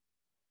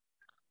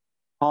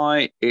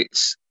Hi,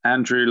 it's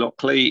Andrew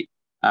Lockley,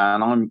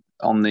 and I'm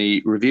on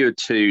the Reviewer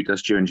 2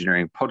 Does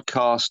Geoengineering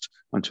podcast.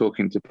 I'm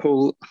talking to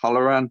Paul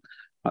Halloran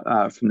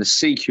from the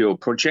Secure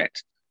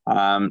project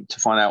to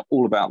find out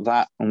all about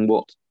that and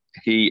what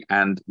he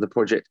and the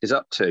project is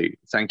up to.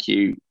 Thank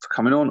you for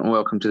coming on and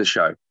welcome to the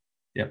show.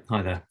 Yeah,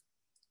 hi there.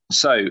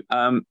 So,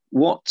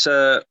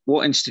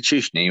 what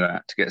institution are you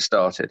at to get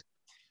started?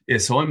 Yeah,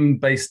 so I'm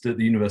based at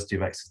the University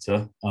of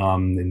Exeter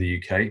in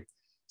the UK.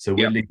 So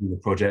we're leading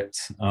the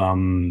project.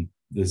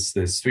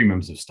 There's three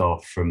members of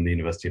staff from the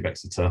University of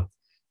Exeter,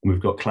 and we've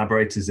got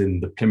collaborators in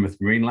the Plymouth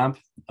Marine Lab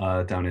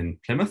down in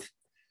Plymouth.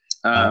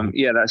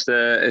 Is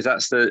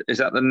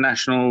that the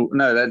National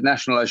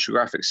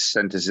Oceanographic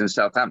Centres in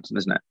Southampton,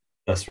 isn't it?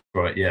 That's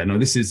right. Yeah, no,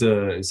 this is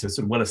it's a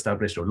sort of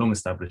well-established or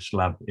long-established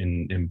lab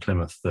in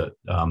Plymouth that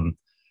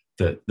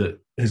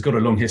has got a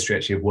long history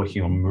actually of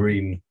working on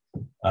marine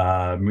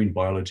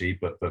biology,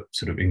 but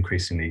sort of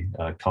increasingly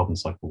carbon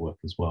cycle work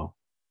as well.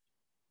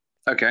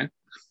 Okay.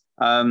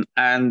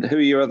 And who are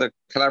your other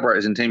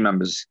collaborators and team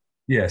members?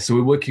 Yeah, so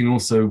we're working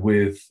also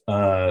with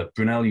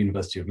Brunel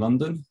University of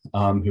London, who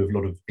have a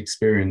lot of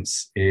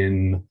experience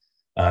in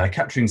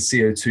capturing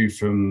CO2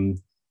 from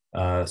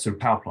sort of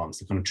power plants,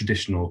 the kind of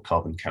traditional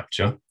carbon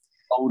capture.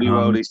 Oldie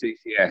worldy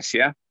CCS,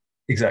 yeah?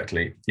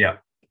 Exactly, yeah.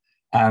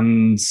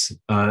 And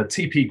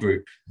TP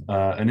Group,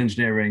 an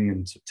engineering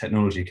and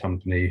technology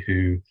company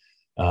who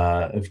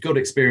have got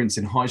experience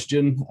in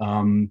hydrogen,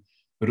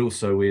 but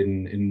also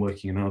in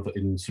working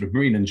in sort of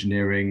marine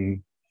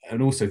engineering,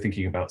 and also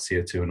thinking about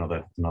CO2 and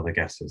other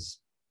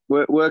gases.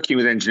 Working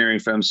with engineering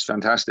firms is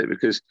fantastic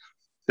because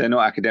they're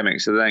not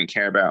academics, so they don't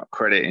care about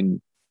credit in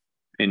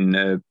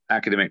the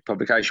academic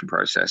publication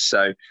process.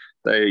 So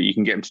you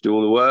can get them to do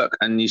all the work,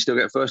 and you still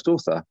get first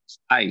author. It's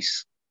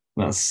ace.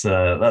 That's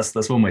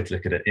one way to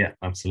look at it. Yeah,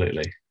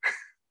 absolutely.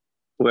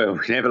 Well,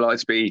 we never like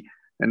to be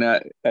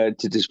to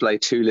display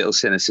too little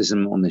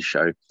cynicism on this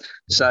show.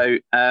 So,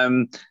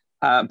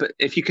 but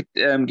if you could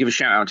give a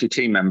shout out to your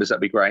team members, that'd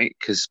be great,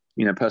 because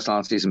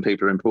personalities and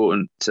people are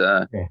important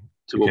to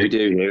what we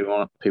do here. We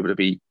want people to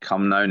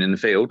become known in the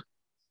field.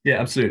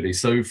 Yeah, absolutely.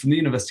 So from the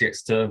University of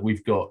Exeter,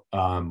 we've got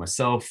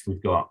myself,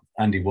 we've got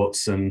Andy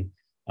Watson,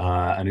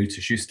 and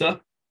Uta Schuster.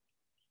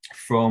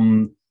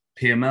 From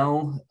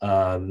PML,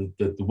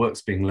 the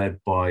work's being led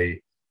by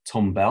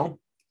Tom Bell.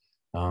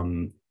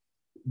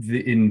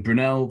 In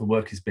Brunel, the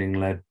work is being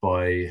led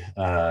by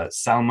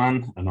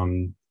Salman,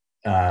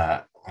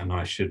 and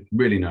I should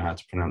really know how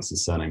to pronounce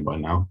his surname by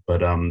now.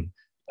 But I don't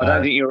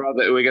think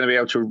we're going to be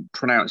able to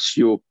pronounce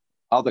your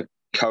other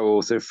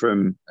co-author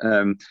from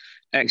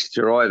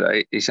Exeter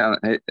either.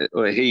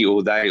 He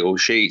or they or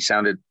she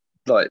sounded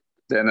like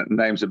their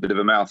name's a bit of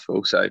a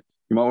mouthful. So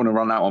you might want to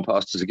run that one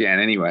past us again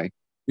anyway.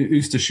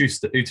 Uta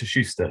Schuster,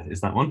 is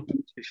that one?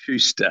 Uta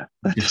Schuster.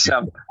 That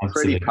sounds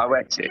pretty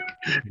poetic.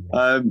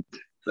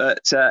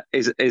 But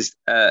is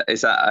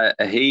that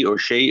a he or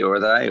she or a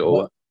they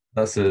or?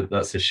 That's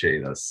a she.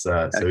 That's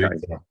okay. So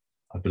Uta,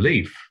 I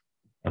believe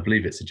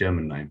it's a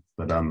German name,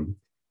 but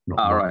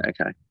not. Right.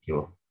 Okay.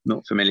 Sure.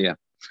 Not familiar.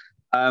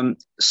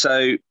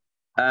 So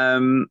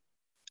Salman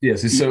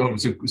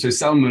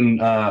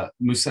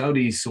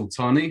Musaudi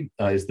Sultani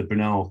is the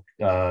Brunel,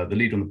 the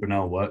lead on the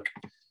Brunel work,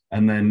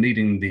 and then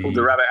leading the. Pulled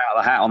the rabbit out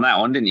of the hat on that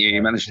one, didn't you?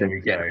 You managed to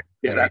get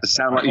that to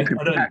sound like you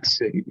could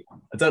actually.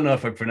 I don't know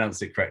if I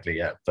pronounced it correctly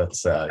yet, but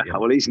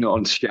well, he's not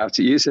on to shout at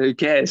you, so who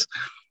cares?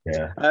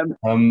 Yeah. And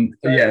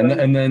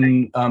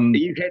then are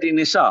you heading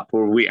this up,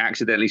 or have we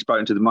accidentally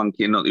spoken to the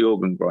monkey and not the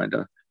organ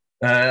grinder?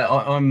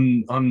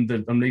 I'm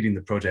leading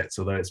the project,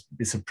 although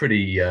it's a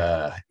pretty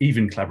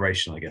even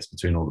collaboration, I guess,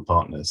 between all the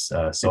partners. So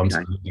okay. I'm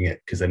just leading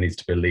it because there needs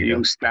to be a leader. You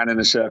all stand in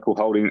a circle,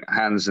 holding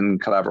hands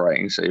and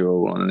collaborating, so you're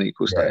all on an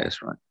equal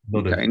status, right?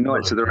 Okay,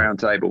 Knights of the Round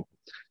Table.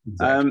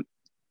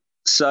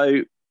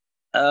 Exactly.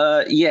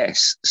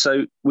 Yes.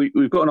 So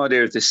we've got an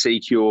idea of the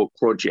Secure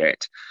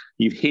project.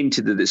 You've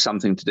hinted that it's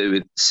something to do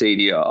with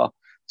CDR.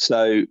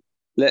 So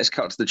let's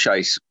cut to the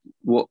chase.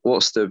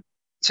 What's the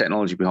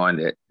technology behind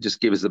it?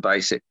 Just give us the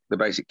basic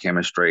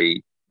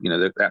chemistry,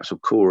 the actual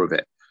core of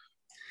it.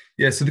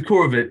 Yeah, so the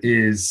core of it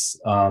is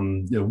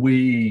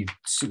we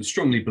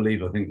strongly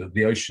believe, I think, that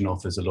the ocean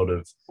offers a lot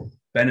of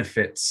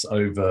benefits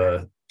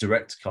over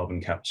direct carbon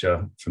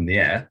capture from the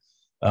air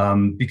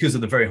because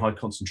of the very high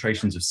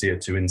concentrations of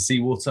CO2 in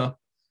seawater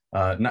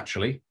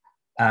naturally,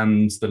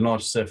 and the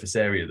large surface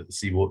area that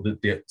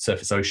the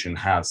surface ocean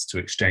has to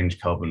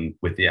exchange carbon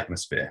with the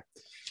atmosphere.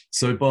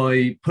 So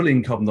by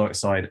pulling carbon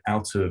dioxide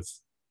out of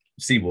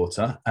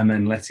seawater and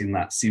then letting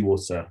that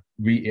seawater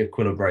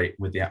re-equilibrate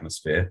with the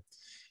atmosphere,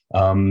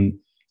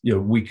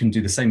 we can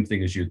do the same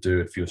thing as you'd do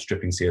if you're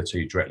stripping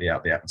CO2 directly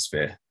out the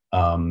atmosphere.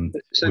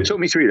 Talk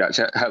me through that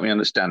to help me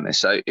understand this.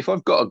 So if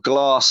I've got a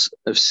glass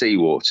of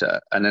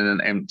seawater and then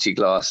an empty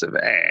glass of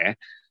air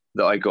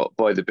that I got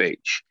by the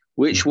beach,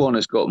 which one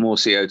has got more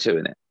CO2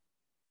 in it?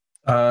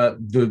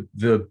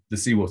 The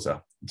seawater.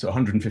 It's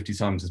 150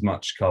 times as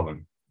much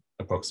carbon,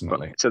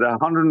 approximately. So there are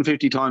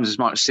 150 times as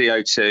much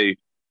CO2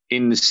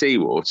 in the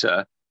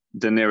seawater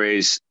than there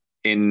is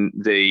in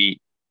the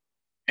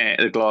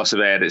the glass of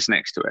air that's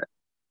next to it?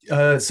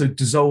 So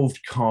dissolved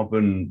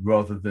carbon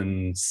rather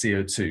than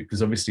CO2,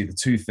 because obviously the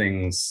two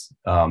things,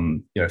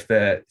 if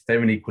they're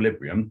in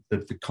equilibrium,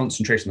 the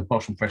concentration, the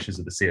partial pressures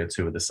of the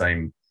CO2 are the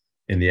same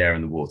in the air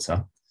and the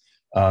water.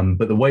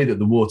 But the way that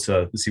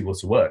the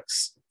seawater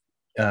works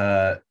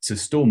to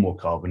store more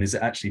carbon is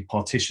it actually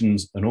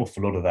partitions an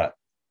awful lot of that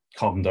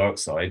carbon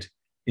dioxide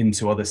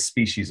into other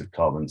species of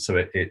carbon. So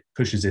it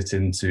pushes it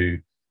into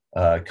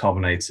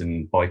carbonate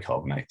and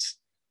bicarbonate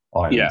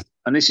ions. Yeah,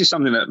 and this is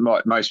something that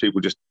most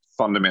people just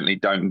fundamentally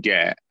don't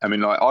get. I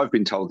mean, like, I've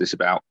been told this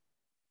about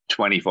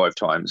 25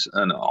 times,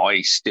 and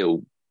I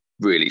still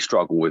really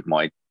struggle with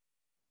my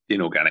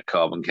inorganic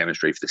carbon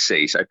chemistry for the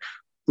sea. So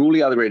for all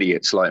the other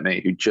idiots like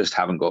me who just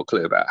haven't got a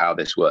clue about how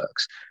this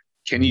works,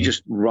 can you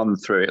just run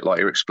through it like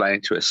you're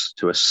explaining to us,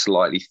 to a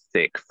slightly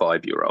thick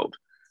 5-year-old?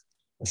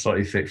 A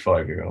slightly thick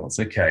 5-year-olds.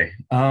 Okay.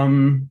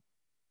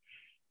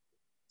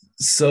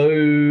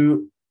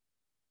 So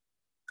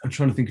I'm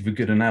trying to think of a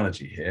good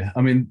analogy here.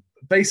 I mean,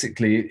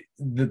 basically,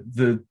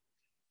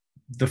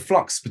 the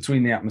flux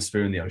between the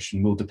atmosphere and the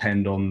ocean will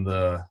depend on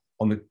the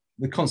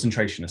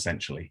concentration,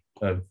 essentially,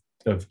 of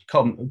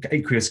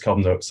aqueous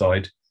carbon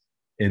dioxide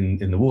in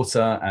the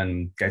water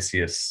and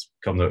gaseous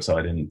carbon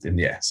dioxide in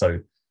the air. So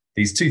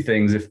these two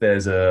things, if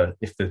the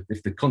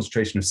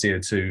concentration of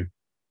CO2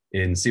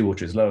 in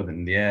seawater is lower than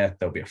in the air,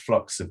 there'll be a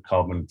flux of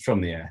carbon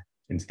from the air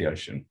into the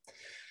ocean.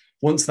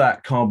 Once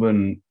that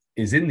carbon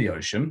is in the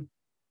ocean,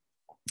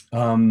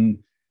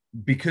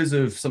 because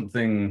of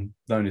something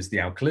known as the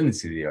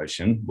alkalinity of the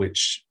ocean,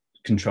 which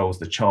controls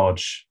the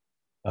charge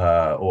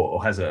or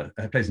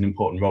plays an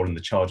important role in the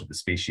charge of the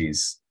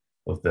species,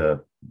 of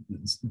the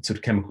sort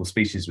of chemical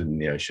species within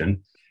the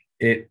ocean,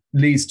 it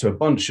leads to a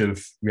bunch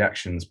of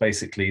reactions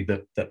basically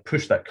that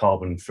push that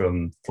carbon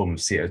from form of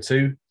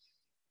CO2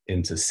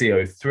 into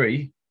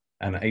CO3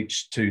 and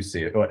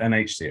H2CO or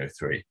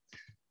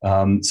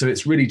NHCO3. So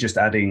it's really just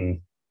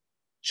adding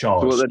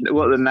charge. So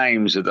what are the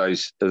names of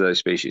those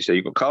species? So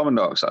you've got carbon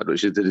dioxide,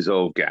 which is the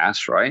dissolved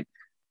gas, right?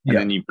 And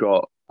then you've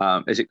got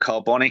is it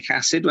carbonic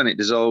acid when it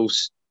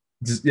dissolves?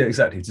 Yeah,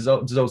 exactly.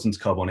 Dissolves into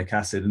carbonic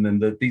acid, and then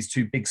these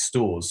two big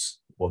stores,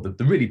 or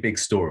the really big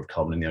store of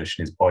carbon in the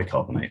ocean is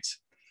bicarbonate.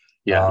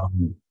 Yeah.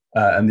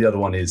 And the other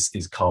one is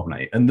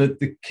carbonate. And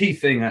the key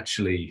thing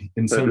actually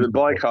in terms the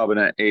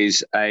bicarbonate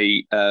is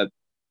a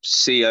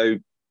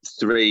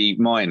CO3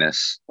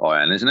 minus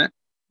ion, isn't it?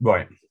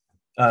 Right.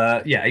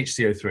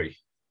 HCO3.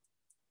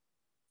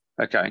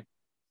 Okay.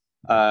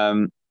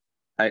 So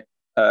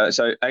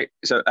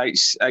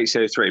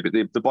HCO3, but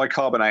the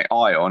bicarbonate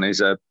ion is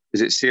it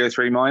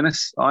CO3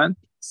 minus ion?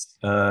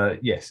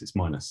 Yes, it's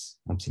minus.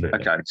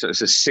 Absolutely. Okay, so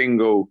it's a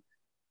single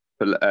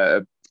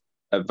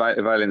a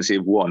valency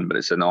of 1, but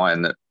it's an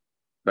ion that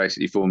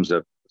basically forms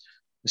a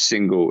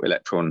single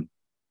electron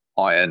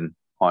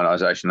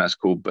ionization. It's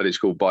called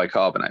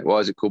bicarbonate. Why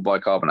is it called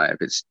bicarbonate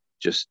if it's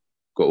just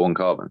got one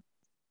carbon?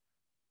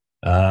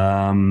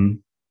 I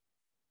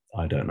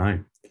don't know.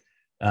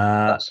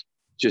 That's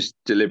just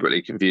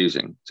deliberately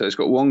confusing. So it's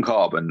got one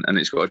carbon and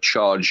it's got a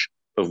charge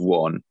of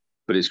 1,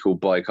 but it's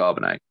called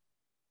bicarbonate.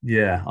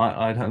 Yeah,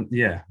 I don't.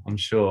 Yeah, I'm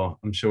sure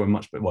I'm sure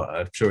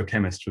a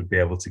chemist would be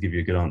able to give you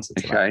a good answer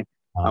to that. Okay.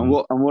 And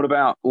what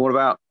about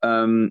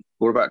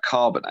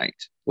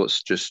carbonate?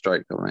 What's just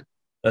straight carbonate?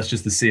 That's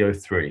just the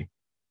CO3.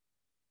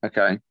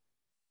 Okay.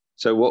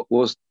 So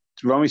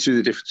run me through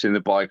the difference in the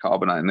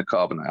bicarbonate and the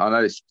carbonate. I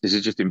know this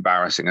is just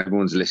embarrassing.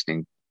 Everyone's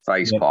listening,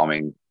 face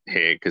palming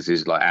here because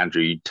it's like,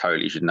 Andrew, you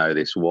totally should know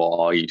this. What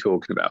are you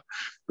talking about?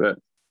 But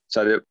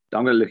I'm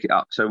going to look it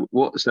up. So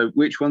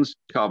which one's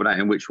carbonate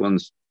and which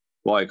one's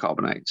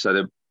bicarbonate?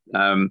 So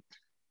so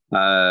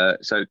I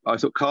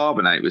thought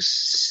carbonate was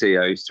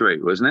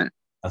CO3, wasn't it?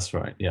 That's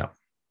right. Yeah.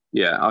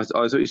 Yeah, I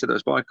thought you said that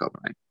was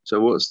bicarbonate. So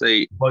what's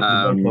the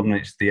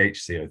bicarbonate's the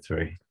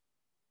HCO3?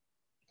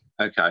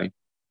 Okay.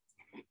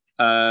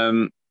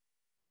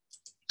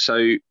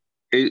 So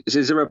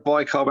is there a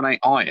bicarbonate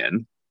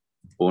ion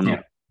or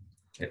not?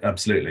 Yeah,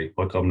 absolutely.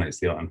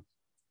 Bicarbonate's the ion.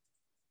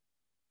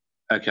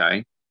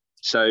 Okay.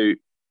 So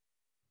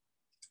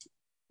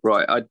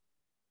right,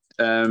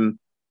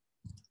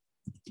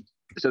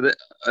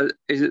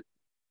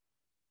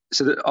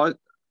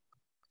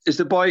 is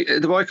the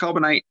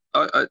bicarbonate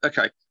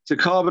okay? So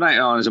carbonate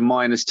ion is a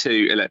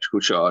 -2 electrical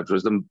charge,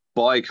 whereas the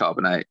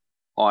bicarbonate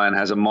ion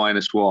has a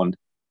 -1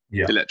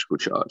 electrical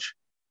charge.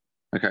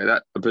 Okay,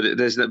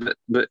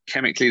 but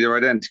chemically they're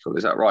identical.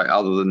 Is that right?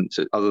 Other than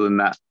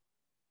that,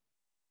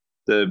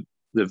 the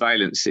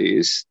valency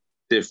is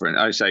different.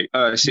 I see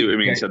what you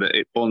mean. So that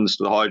it bonds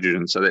to the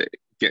hydrogen, so that it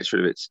gets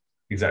rid of its.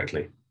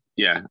 Exactly.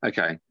 Yeah.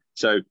 Okay.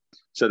 So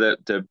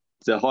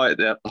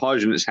the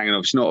hydrogen that's hanging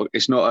off,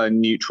 it's not a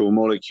neutral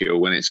molecule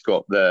when it's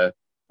got the.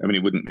 I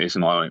mean, it's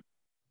an ionic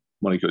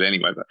molecule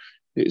anyway, but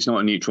it's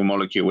not a neutral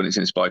molecule when it's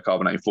in its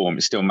bicarbonate form.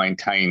 It still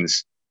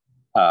maintains.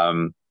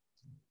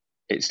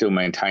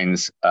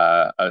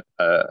 A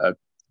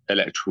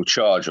electrical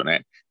charge on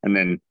it, and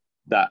then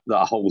that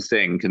whole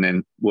thing can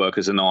then work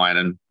as an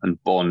ion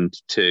and bond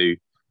to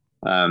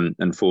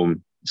and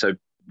form. So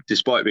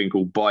despite being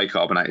called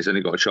bicarbonate, it's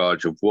only got a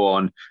charge of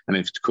 1, and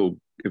if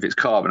it's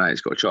carbonate,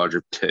 it's got a charge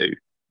of 2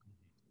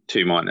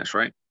 minus,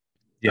 right?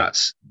 Yeah.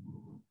 That's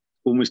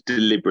almost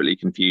deliberately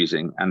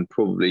confusing, and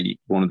probably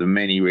one of the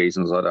many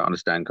reasons I don't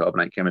understand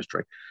carbonate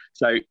chemistry.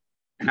 So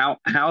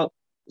the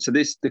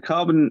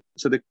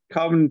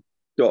carbon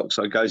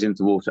dioxide goes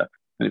into water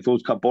and it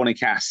forms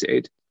carbonic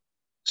acid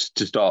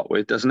to start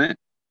with, doesn't it?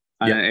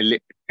 And then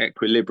it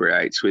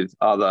equilibrates with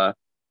other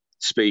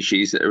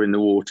species that are in the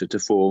water to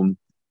form.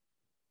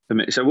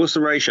 So what's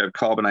the ratio of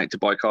carbonate to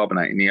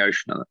bicarbonate in the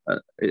ocean?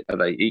 Are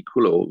they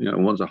equal, or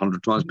one's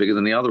 100 times bigger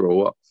than the other, or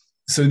what?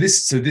 So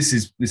this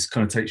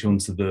kind of takes you on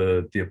to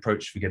the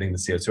approach for getting the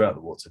CO2 out of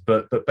the water.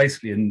 But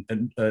basically,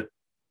 at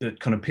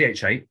kind of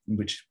pH 8,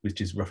 which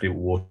is roughly what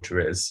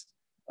water is,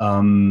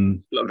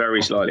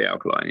 very slightly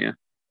alkaline, yeah.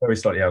 Very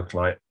slightly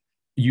alkaline.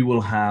 You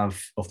will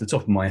have, off the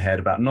top of my head,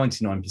 about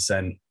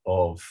 99%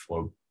 of,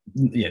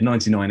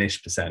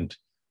 99-ish%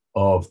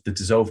 of the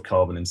dissolved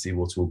carbon in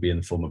seawater will be in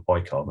the form of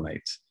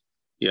bicarbonate.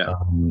 Yeah.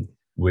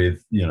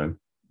 With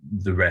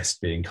the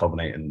rest being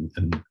carbonate and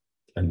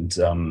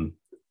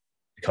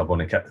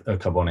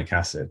carbonic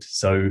acid.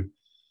 So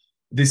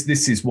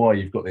this is why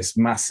you've got this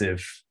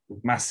massive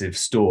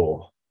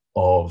store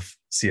of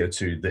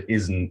CO2 that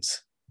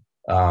isn't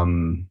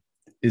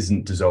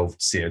dissolved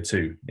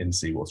CO2 in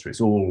seawater.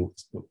 It's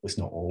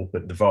not all,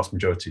 but the vast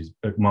majority of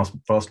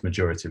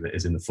it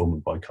is in the form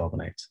of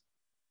bicarbonate.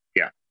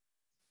 Yeah.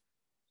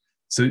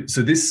 So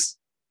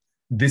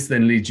this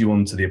then leads you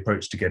on to the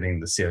approach to getting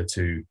the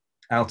CO2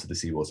 out of the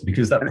seawater,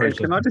 because that process.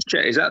 Can I just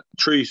check? Is that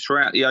true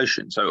throughout the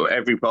ocean? So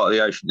every part of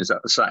the ocean, is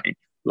that the same?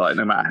 Like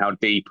no matter how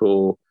deep,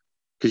 or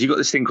because you've got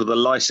this thing called the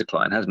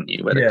lysocline, hasn't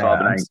you? Where the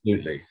carbonate.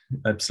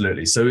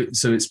 Absolutely. So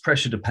it's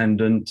pressure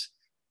dependent.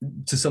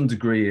 To some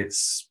degree,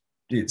 it's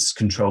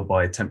controlled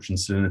by temperature and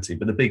salinity,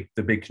 but the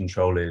big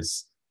control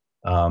is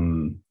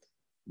the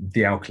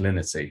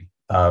alkalinity,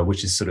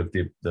 which is sort of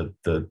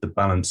the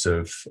balance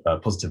of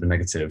positive and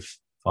negative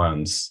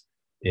ions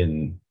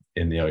in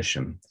the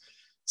ocean.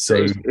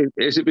 So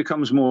as it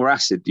becomes more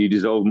acid, do you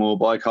dissolve more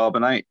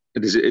bicarbonate?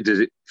 Does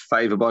it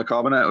favour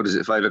bicarbonate, or does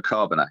it favour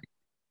carbonate?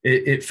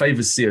 It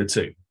favours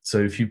CO2. So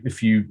if you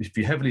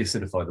heavily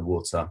acidify the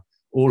water,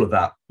 all of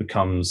that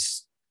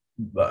becomes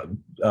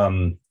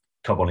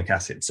carbonic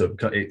acid. So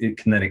it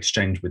can then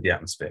exchange with the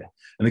atmosphere.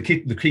 And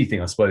the key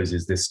thing, I suppose,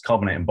 is this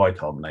carbonate and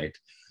bicarbonate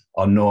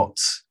are not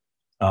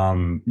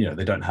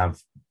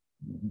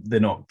they're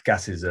not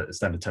gases at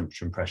standard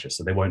temperature and pressure,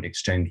 so they won't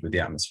exchange with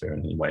the atmosphere in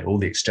any way. All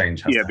the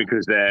exchange has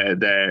because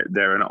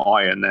they're an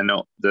ion, they're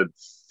not the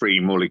free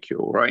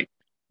molecule, right?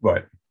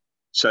 Right.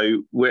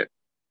 So we're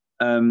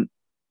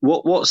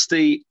what's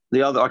the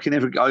other?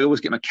 I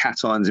always get my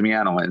cations and my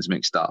anions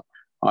mixed up.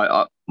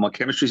 My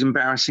chemistry is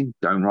embarrassing.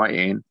 Don't write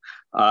in.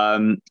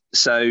 The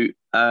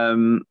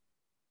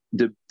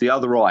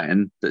other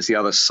ion, that's the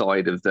other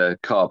side of the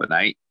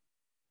carbonate,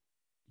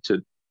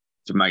 to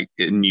make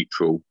it a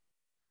neutral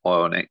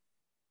ionic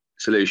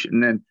solution.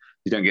 And then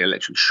you don't get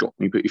electric shock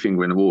when you put your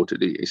finger in the water,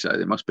 do you? So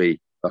there must be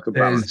like a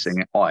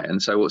balancing ion.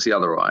 So what's the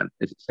other ion?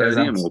 Is it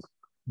sodium?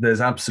 There's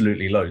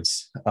absolutely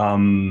loads. I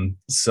mean,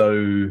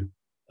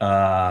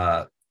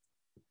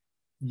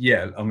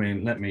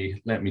 let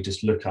me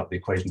just look up the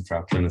equation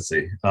for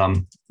alkalinity.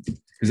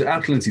 Because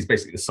alkalinity is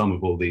basically the sum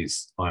of all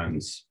these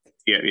ions.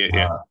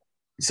 Yeah.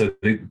 So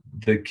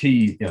the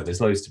key,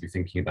 there's loads to be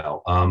thinking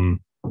about,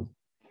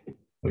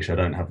 which I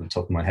don't have at the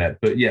top of my head.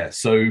 But yeah,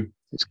 so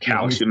it's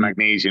calcium,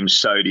 magnesium,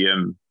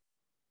 sodium,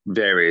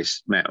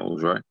 various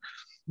metals, right?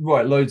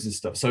 Right, loads of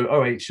stuff. So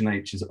OH and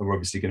H are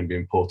obviously going to be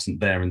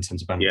important there in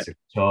terms of balancing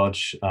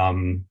charge.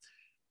 Some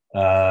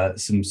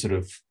sort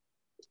of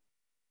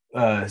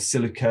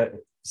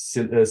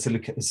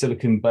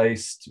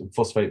silicon-based,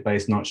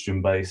 phosphate-based,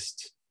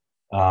 nitrogen-based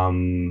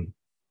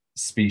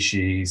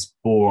species,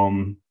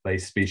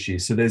 boron-based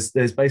species. So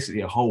there's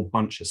basically a whole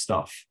bunch of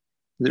stuff.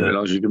 I didn't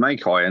realise you could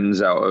make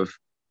ions out of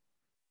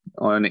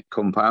ionic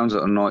compounds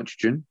out of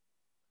nitrogen.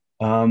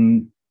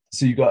 So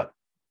you've got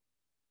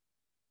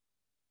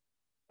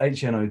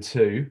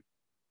HNO2,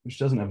 which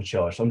doesn't have a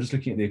charge. So I'm just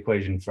looking at the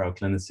equation for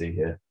alkalinity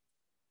here.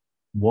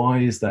 Why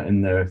is that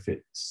in there if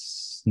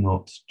it's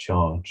not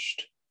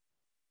charged?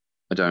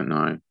 I don't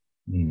know.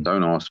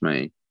 Don't ask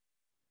me.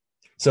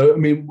 So, I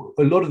mean,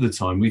 a lot of the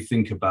time we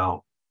think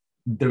about,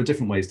 there are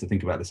different ways to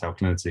think about this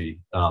alkalinity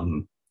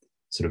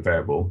sort of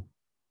variable.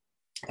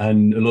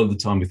 And a lot of the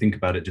time we think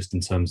about it just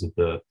in terms of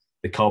the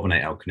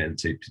carbonate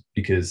alkalinity,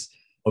 because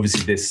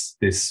obviously this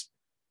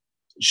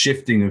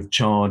shifting of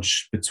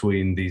charge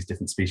between these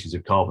different species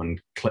of carbon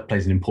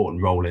plays an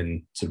important role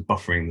in sort of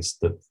buffering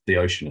the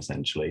ocean,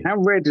 essentially. How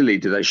readily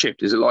do they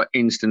shift? Is it like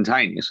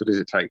instantaneous, or does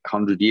it take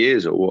 100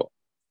 years or what?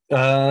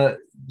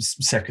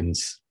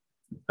 Seconds.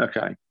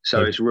 Okay,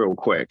 so it's real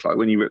quick. Like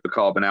when you rip the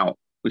carbon out,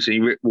 so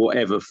you rip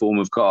whatever form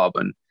of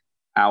carbon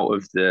out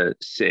of the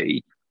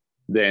sea,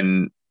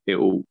 then it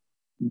will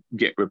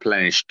get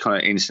replenished kind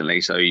of instantly.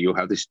 So you'll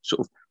have this sort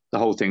of, the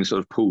whole thing sort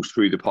of pulls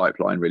through the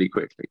pipeline really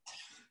quickly.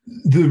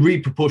 The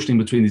reproportioning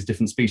between these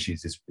different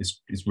species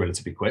is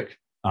relatively quick.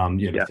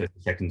 50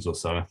 seconds or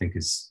so, I think,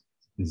 is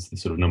the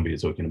sort of number you're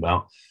talking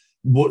about.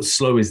 What's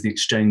slow is the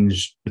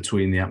exchange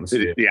between the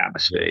atmosphere. The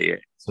atmosphere, yeah.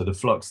 So the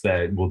flux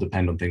there will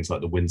depend on things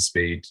like the wind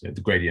speed,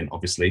 the gradient,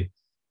 obviously,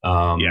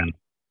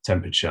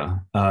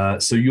 temperature.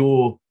 So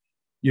you're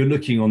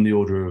looking on the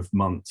order of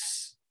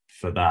months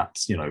for that.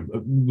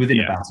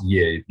 Within about a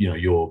year,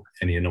 you're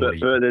any anomaly.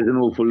 But there's an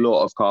awful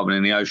lot of carbon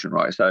in the ocean,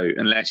 right? So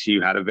unless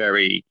you had a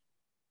very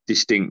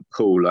distinct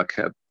pool, like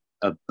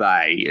a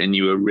bay, and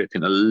you were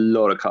ripping a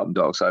lot of carbon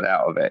dioxide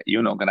out of it,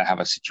 you're not going to have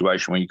a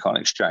situation where you can't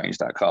exchange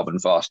that carbon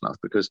fast enough,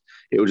 because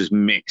it will just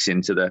mix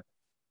into the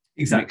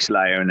mixed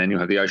layer, and then you'll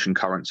have the ocean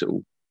currents that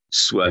will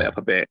swirl it up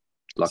a bit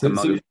like a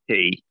mug of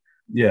tea.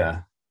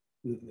 Yeah.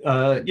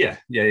 I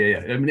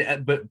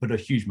mean, but a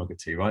huge mug of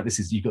tea, right?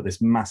 You've got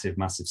this massive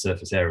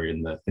surface area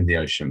in the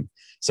ocean.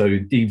 So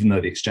even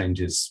though the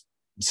exchange is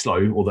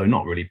slow, although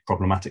not really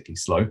problematically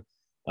slow.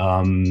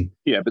 But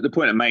the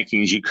point I'm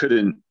making is you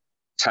couldn't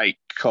take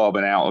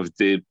carbon out of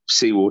the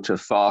seawater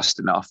fast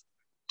enough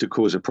to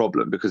cause a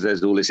problem, because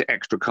there's all this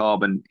extra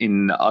carbon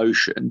in the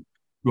ocean,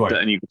 right?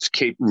 And you could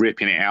keep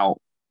ripping it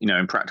out,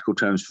 in practical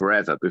terms,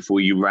 forever before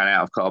you ran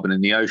out of carbon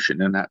in the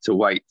ocean and had to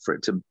wait for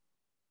it to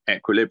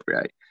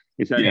equilibrate.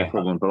 It's only a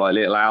problem for like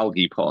little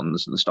algae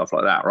ponds and stuff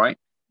like that, right?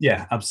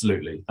 Yeah,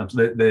 absolutely.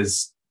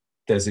 There's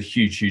a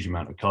huge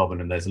amount of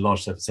carbon, and there's a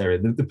large surface area.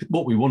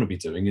 What we want to be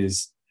doing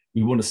is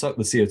we want to suck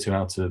the CO2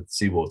 out of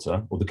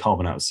seawater, or the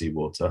carbon out of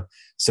seawater,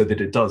 so that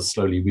it does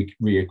slowly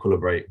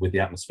re-equilibrate with the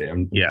atmosphere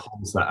and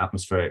pulls that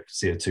atmospheric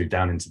CO2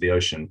 down into the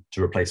ocean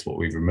to replace what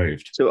we've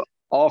removed. So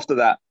after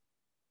that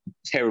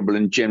terrible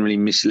and generally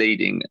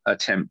misleading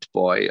attempt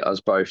by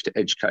us both to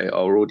educate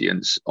our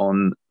audience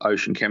on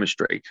ocean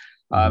chemistry,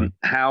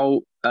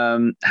 how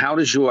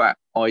does your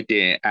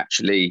idea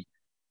actually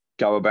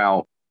go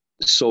about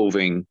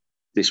solving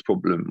this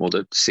problem, or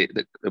the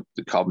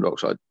carbon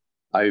dioxide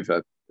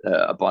over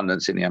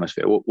abundance in the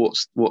atmosphere?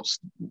 What's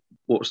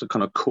the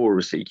kind of core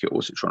of CQuRe?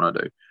 What's it trying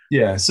to do?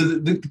 Yeah, so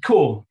the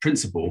core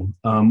principle,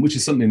 which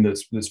is something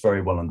that's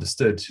very well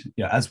understood,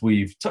 as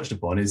we've touched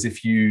upon, is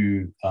if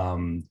you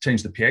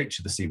change the pH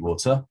of the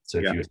seawater, so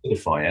if you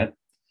acidify it,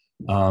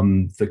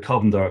 the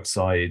carbon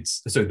dioxide,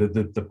 so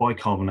the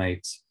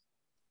bicarbonate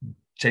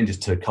changes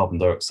to carbon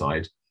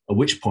dioxide, at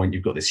which point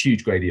you've got this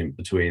huge gradient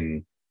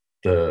between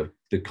the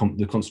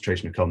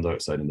concentration of carbon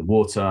dioxide in the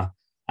water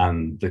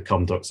and the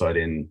carbon dioxide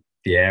in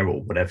the air,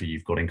 or whatever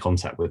you've got in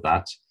contact with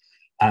that,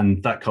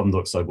 and that carbon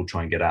dioxide will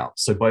try and get out.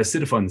 So by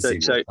acidifying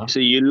the seawater, so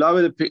you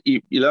lower the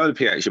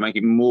pH, you make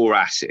it more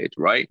acid,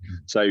 right? Mm-hmm.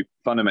 So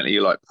fundamentally,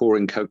 you're like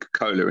pouring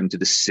Coca-Cola into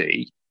the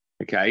sea,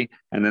 okay,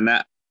 and then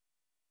that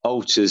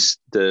alters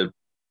the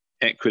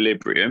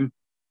equilibrium,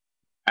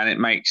 and it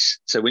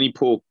makes, so when you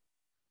pour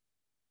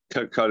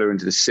Coca-Cola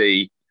into the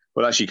sea,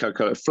 well, actually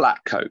Coca-Cola,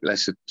 flat Coke,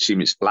 let's assume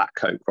it's flat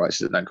Coke, right?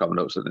 So there's no carbon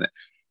dioxide in it.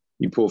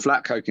 You pour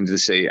flat Coke into the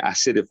sea, it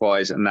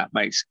acidifies, and that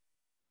makes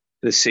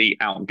the sea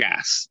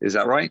outgas. Is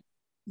that right?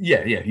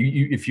 Yeah.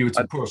 If you were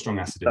to pour a strong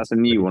acid, that's a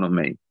new one on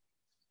me.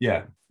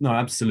 Yeah, no,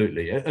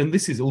 absolutely. And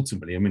this is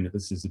ultimately, I mean,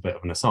 this is a bit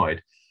of an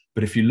aside,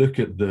 but if you look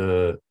at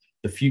the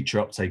future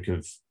uptake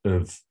of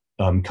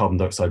carbon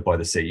dioxide by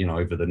the sea,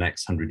 over the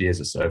next 100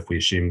 years or so, if we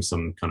assume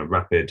some kind of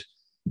rapid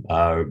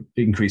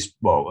increase,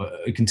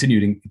 a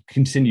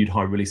continued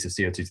high release of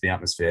CO2 to the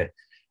atmosphere,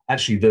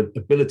 actually the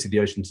ability of the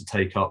ocean to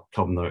take up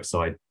carbon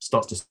dioxide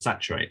starts to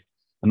saturate.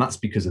 And that's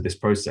because of this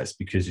process,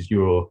 because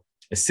you're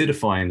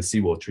acidifying the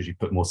seawater as you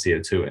put more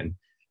CO2 in,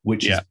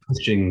 which is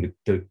pushing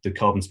the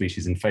carbon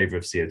species in favor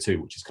of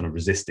CO2, which is kind of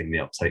resisting the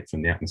uptake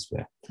from the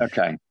atmosphere.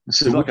 Okay.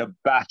 So it's like a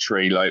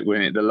battery, like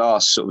when the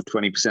last sort of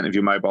 20% of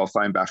your mobile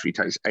phone battery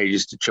takes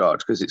ages to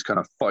charge because it's kind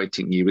of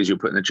fighting you as you're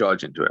putting the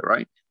charge into it,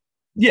 right?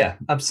 Yeah,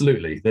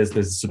 absolutely.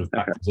 There's sort of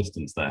back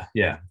resistance there.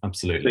 Yeah,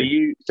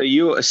 absolutely. So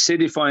you're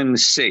acidifying the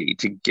sea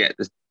to get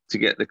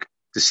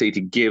the sea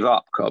to give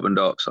up carbon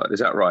dioxide. Is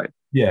that right?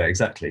 Yeah,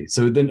 exactly.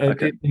 So then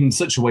in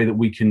such a way that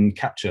we can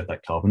capture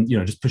that carbon,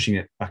 just pushing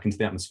it back into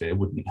the atmosphere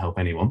wouldn't help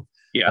anyone.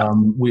 Yeah.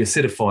 We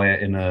acidify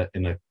it in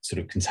a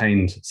sort of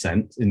contained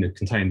sense, in a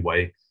contained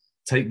way,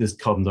 take this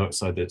carbon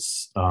dioxide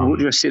that's... what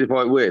do you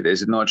acidify it with?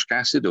 Is it nitric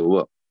acid or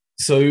what?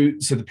 So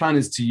the plan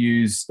is to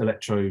use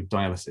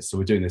electrodialysis. So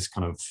we're doing this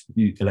kind of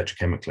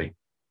electrochemically.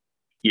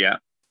 Yeah.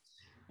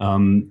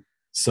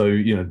 So,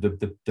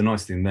 the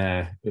nice thing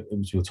there,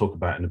 as we'll talk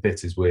about in a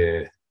bit, is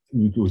we're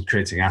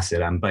creating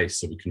acid and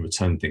base, so we can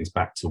return things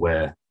back to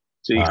where...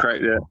 So you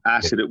create the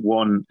acid at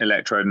one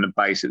electrode and the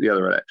base at the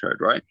other electrode,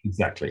 right?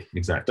 Exactly.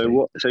 So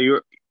are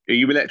you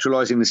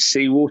electrolyzing the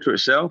seawater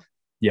itself?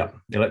 Yeah,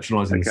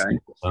 electrolyzing the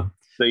seawater.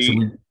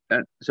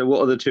 So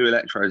what are the two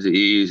electrodes that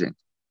you're using?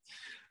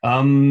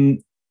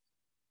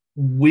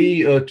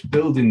 We are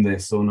building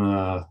this on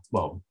a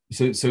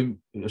So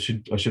I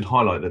should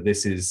highlight that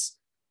this is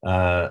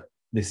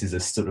a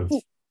sort of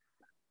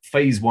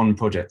phase one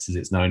project, as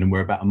it's known, and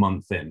we're about a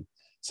month in.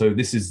 So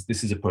this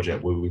is a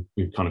project where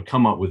we've kind of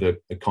come up with a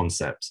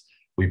concept.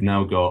 We've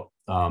now got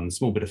a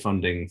small bit of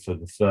funding for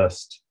the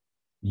first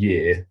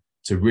year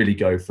to really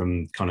go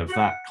from kind of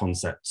that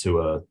concept to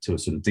a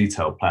sort of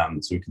detailed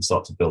plan, so we can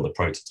start to build a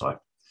prototype.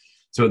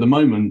 So at the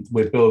moment,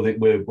 we're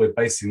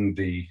basing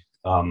the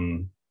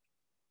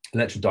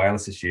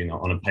electrodialysis unit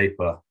on a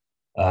paper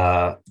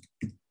by,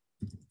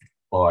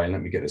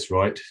 let me get this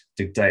right,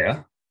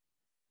 Digdata.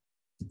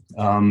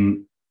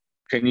 Can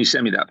you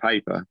send me that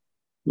paper?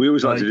 We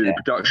always like to do the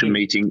production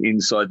meeting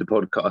inside the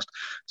podcast.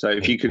 So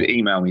if you could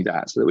email me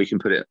that so that we can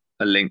put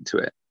a link to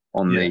it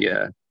on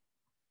the.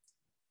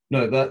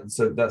 No,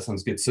 that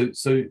sounds good. So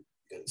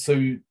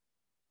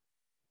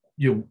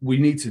we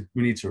need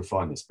to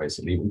refine this,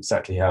 basically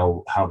exactly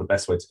how the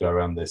best way to go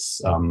around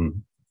this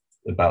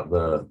about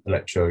the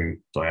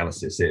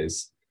electrodialysis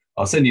is.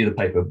 I'll send you the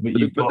paper. But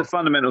the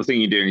fundamental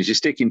thing you're doing is you're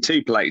sticking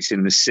 2 plates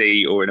in the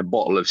C or in a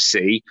bottle of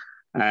C,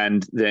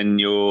 and then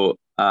you're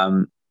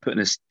putting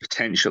a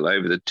potential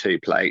over the 2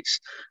 plates,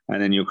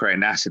 and then you're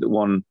creating acid at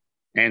one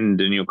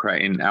end and you're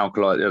creating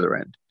alkali at the other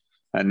end.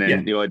 And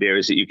then the idea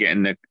is that you're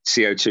getting the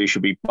CO2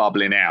 should be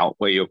bubbling out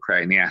where you're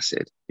creating the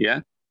acid. Yeah?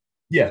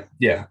 Yeah,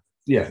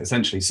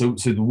 essentially. So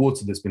the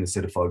water that's been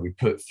acidified, we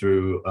put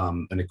through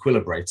an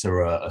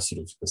equilibrator, a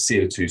sort of a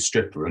CO2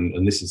 stripper.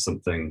 And this is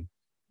something,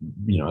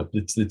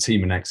 the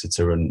team in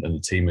Exeter and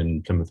the team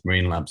in Plymouth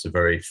Marine Labs are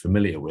very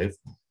familiar with.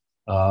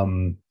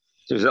 So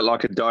is that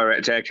like a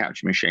direct air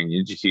capture machine?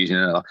 You're just using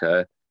like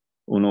an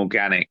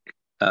organic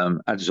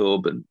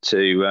adsorbent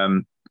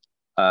to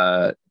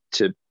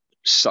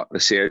suck the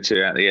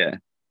CO2 out of the air?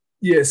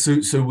 Yeah,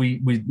 so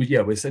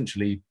we're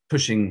essentially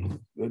pushing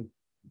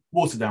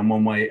water down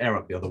one way, air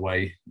up the other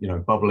way,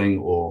 bubbling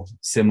or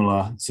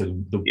similar. So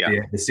the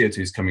CO2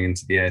 is coming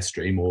into the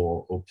airstream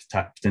or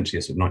potentially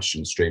a sort of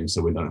nitrogen stream,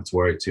 so we don't have to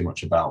worry too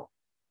much about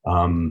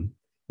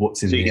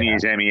what's in the air. So you can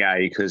use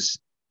MEA because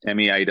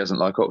MEA doesn't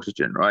like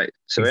oxygen, right?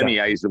 So exactly.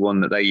 MEA is the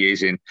one that they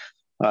use in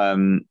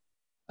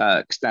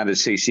standard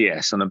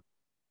CCS on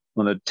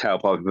a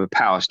tailpipe of a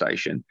power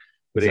station,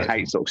 but exactly. It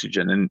hates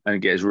oxygen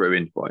and gets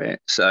ruined by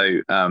it. So,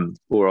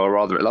 or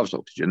rather, it loves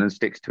oxygen and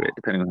sticks to it,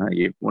 depending on how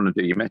you want to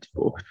do your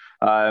metaphor.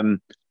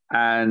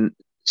 And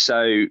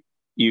so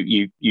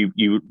you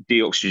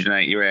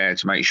deoxygenate your air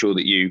to make sure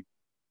that you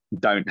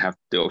don't have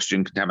the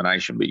oxygen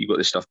contamination, but you've got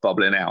this stuff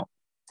bubbling out.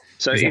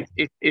 So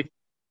exactly. if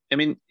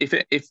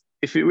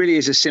it really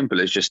is as simple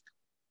as just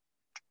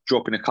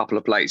dropping a couple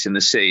of plates in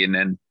the sea and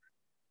then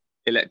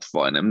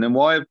electrifying them, then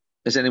why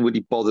has anybody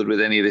bothered with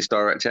any of this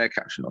direct air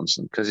capture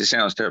nonsense? Because it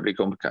sounds terribly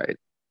complicated.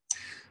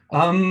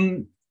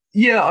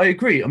 Yeah, I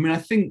agree. I mean, I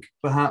think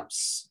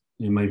perhaps,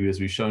 maybe as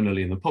we've shown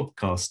earlier in the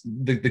podcast,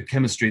 the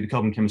chemistry, the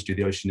carbon chemistry of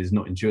the ocean is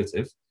not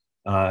intuitive.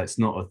 It's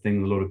not a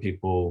thing a lot of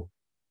people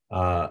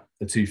are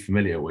too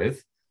familiar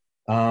with.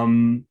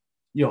 There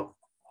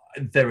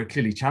are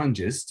clearly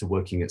challenges to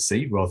working at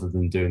sea rather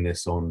than doing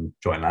this on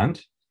dry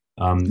land.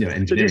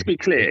 So just be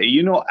clear,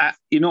 you're not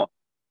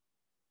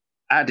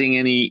adding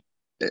any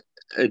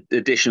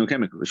additional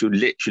chemicals. You're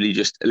literally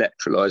just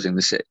electrolyzing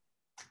the sea.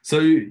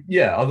 So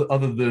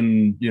other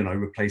than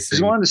replacing.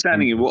 Because my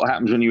understanding of what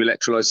happens when you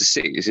electrolyze the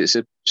sea is it's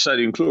a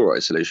sodium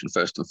chloride solution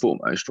first and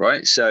foremost,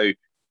 right? So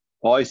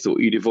I thought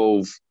you'd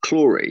evolve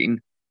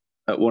chlorine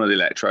at one of the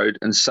electrode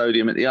and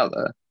sodium at the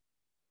other.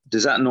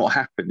 Does that not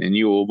happen in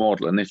your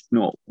model? And if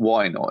not,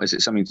 why not? Is it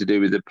something to do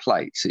with the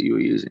plates that you're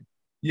using?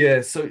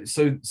 Yeah. So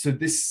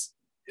this.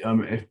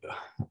 I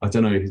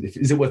don't know.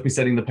 Is it worth me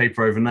sending the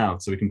paper over now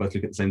so we can both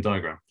look at the same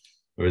diagram,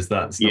 or is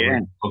that not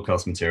really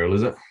podcast material?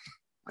 Is it?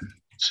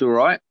 It's all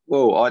right.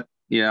 Well,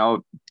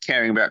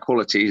 caring about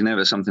quality is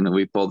never something that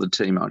we've bothered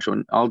too much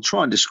on. I'll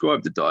try and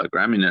describe the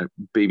diagram in a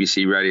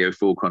BBC Radio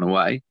 4 kind of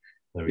way,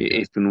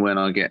 if and when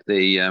I get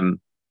the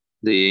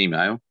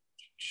email.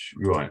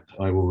 Right,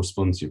 I will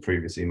respond to your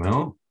previous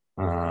email,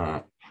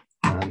 and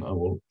I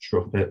will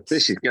drop it.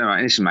 This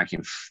is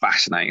making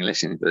fascinating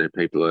listening to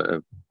people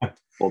that have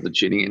bothered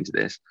tuning into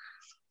this.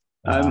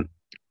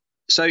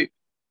 So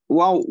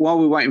while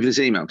we're waiting for this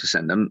email to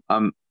send them,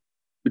 can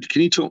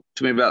you talk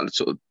to me about the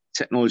sort of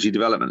technology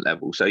development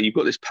level? So you've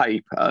got this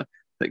paper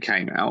that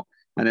came out,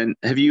 and then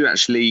have you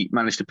actually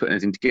managed to put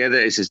anything together?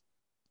 Is this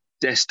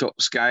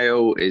desktop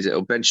scale? Is it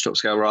or benchtop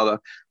scale rather,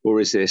 or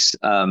is this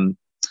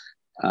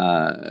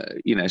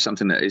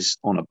something that is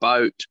on a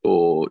boat,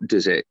 or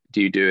do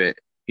you do it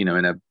in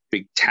a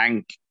big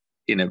tank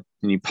and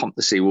you pump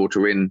the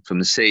seawater in from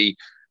the sea?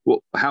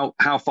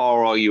 How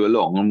far are you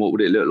along, and what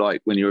would it look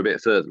like when you're a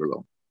bit further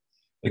along?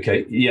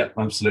 Okay, yeah,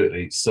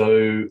 absolutely.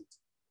 So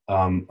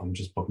I'm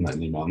just popping that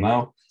in email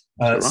now.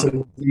 Right.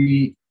 So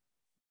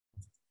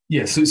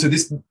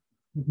this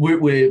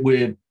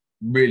we're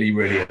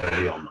really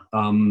early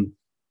on.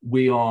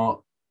 We are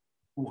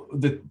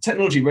the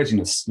technology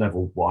readiness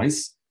level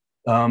wise.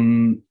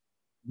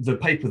 The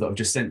paper that I've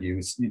just sent you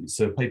is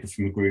a paper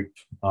from a group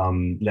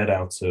led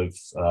out of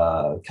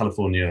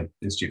California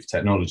Institute for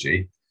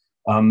Technology.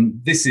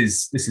 This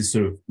is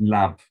sort of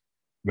lab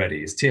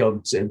ready. It's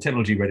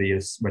technology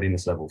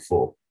readiness level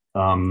 4.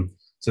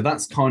 So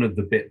that's kind of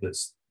the bit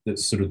that's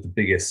sort of the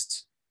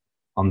biggest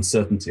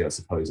uncertainty, I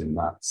suppose, in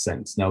that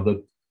sense. Now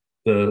the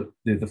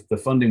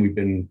funding we've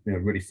been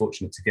really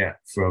fortunate to get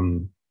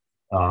from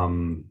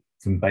from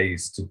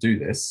Bayes to do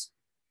this,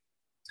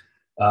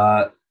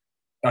 I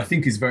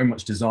think is very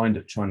much designed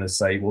at trying to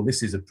say, well,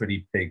 this is a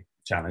pretty big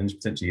challenge,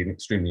 potentially an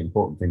extremely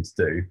important thing to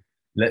do.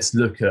 Let's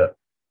look at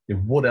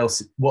what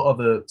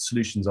other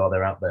solutions are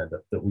there out there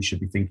that we should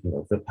be thinking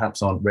of that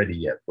perhaps aren't ready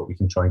yet, but we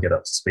can try and get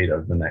up to speed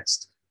over the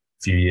next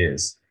few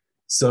years.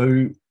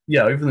 So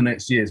yeah, over the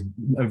next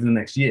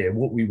year,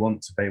 what we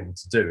want to be able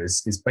to do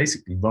is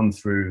basically run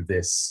through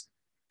this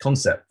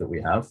concept that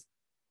we have,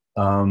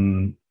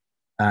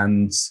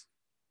 and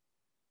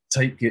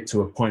take it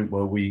to a point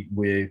where we've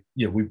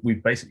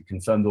basically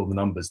confirmed all the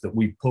numbers that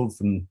we pulled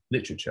from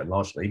literature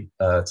largely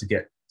to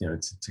get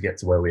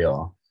to where we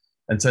are,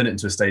 and turn it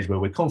into a stage where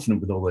we're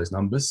confident with all those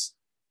numbers,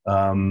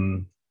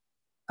 and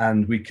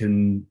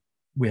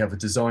we have a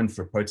design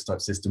for a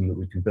prototype system that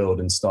we can build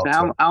and start.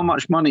 So how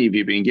much money have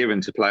you been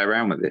given to play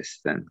around with this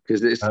then?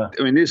 Because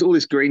there's all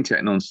this green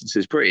tech nonsense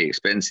is pretty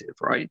expensive,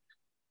 right?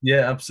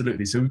 Yeah,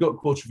 absolutely. So we've got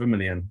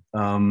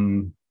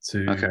 $250,000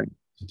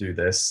 to do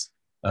this.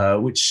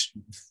 Which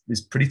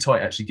is pretty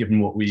tight, actually, given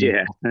what we.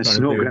 Yeah, it's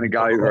not going to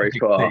go very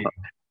far.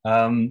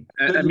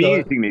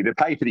 Amusingly, the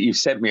paper that you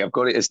sent me, I've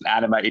got it as an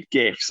animated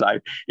GIF. So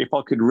if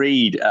I could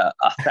read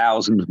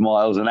 1,000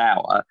 miles an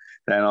hour,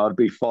 then I'd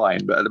be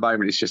fine. But at the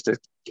moment, it's just a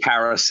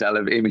carousel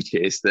of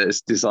images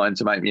that's designed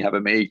to make me have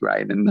a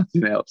migraine and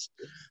nothing else.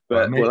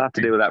 But we'll have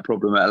to deal with that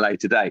problem at a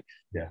later date.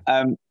 Yeah.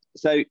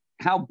 So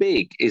how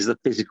big is the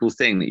physical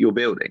thing that you're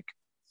building?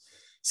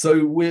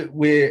 So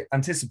we're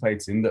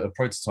anticipating that a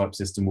prototype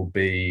system will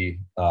be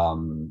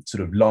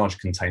sort of large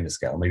container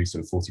scale, maybe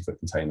sort of 40-foot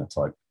container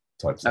type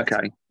size.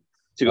 Okay.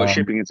 So you've got a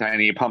shipping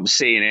container, you pump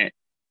C in it,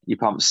 you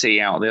pump C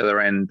out the other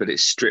end, but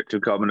it's stripped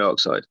of carbon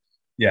dioxide.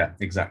 Yeah,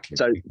 exactly.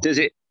 So does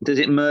it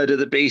murder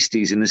the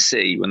beasties in the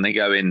sea when they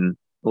go in,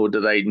 or do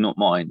they not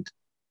mind?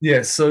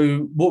 Yeah, so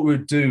what we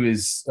would do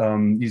is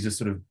use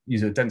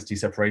a density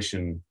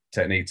separation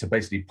technique to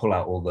basically pull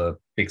out all the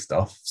big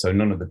stuff. So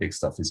none of the big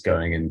stuff is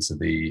going into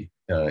the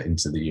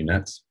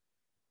unit.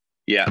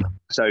 Yeah.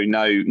 So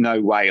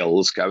no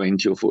whales go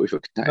into your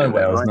 40-foot container. No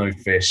whales, right? No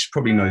fish,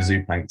 probably no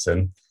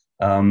zooplankton.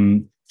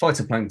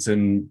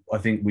 Phytoplankton, I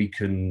think we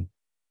can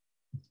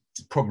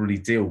probably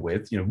deal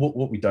with.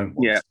 What we don't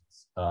want. Yeah.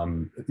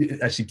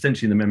 Actually,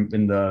 potentially in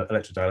the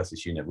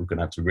electrodialysis unit, we're going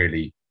to have to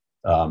really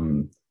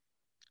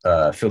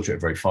filter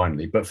it very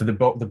finely. But for the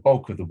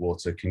bulk of the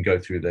water can go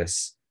through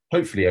this,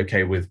 hopefully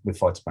okay with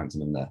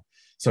phytoplankton in there.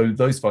 So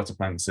those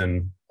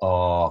phytoplankton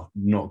are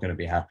not going to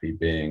be happy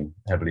being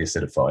heavily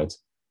acidified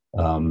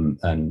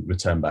and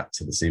return back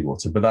to the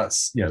seawater. But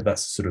that's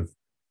sort of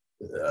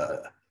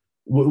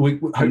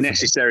a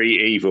necessary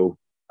evil.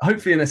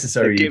 Hopefully a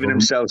necessary They're giving evil.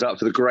 themselves up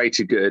for the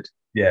greater good.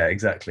 Yeah,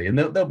 exactly. And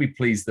they'll be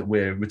pleased that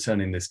we're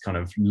returning this kind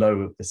of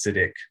low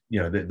acidic,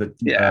 they'll have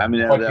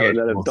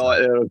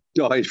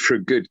died for a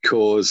good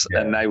cause,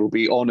 and they will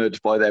be honoured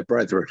by their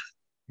brethren.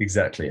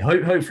 Exactly.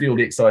 Hopefully all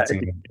the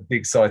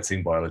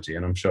exciting biology,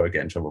 and I'm sure I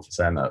get in trouble for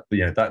saying that,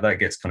 but that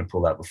gets kind of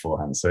pulled out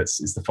beforehand. So it's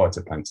the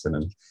phytoplankton,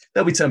 and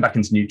they'll be turned back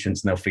into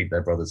nutrients, and they'll feed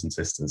their brothers and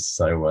sisters.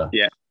 So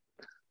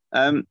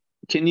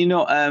can you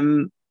not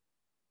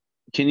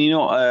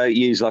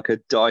use like a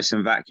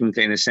Dyson vacuum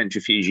cleaner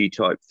centrifuge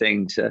type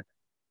thing to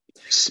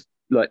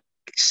like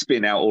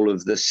spin out all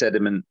of the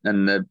sediment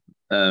and the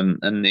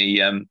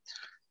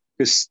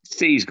because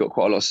C's got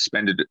quite a lot of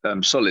suspended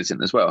solids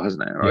in as well,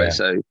 hasn't it? Right. Yeah.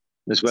 So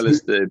as well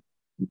as the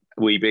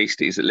wee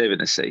beasties that live in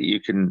the sea,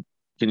 can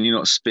you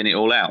not spin it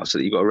all out so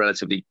that you've got a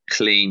relatively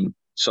clean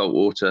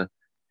saltwater?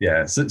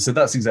 Yeah. So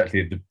that's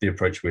exactly the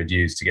approach we'd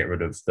use to get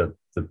rid of the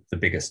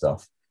bigger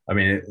stuff. I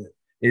mean,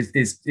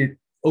 it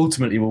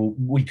ultimately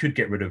we could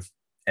get rid of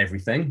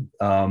everything.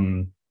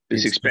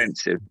 It's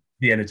expensive.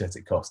 The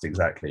energetic cost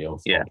exactly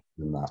of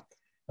that.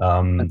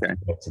 Okay.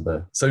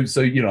 So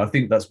I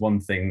think that's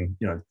one thing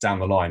down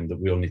the line that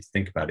we all need to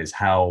think about is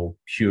how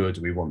pure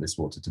do we want this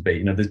water to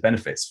be? There's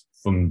benefits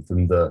from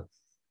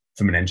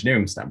an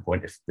engineering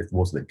standpoint if the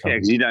water that comes. Yeah,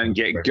 because you don't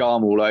get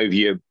gum all over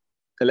your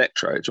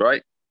electrodes,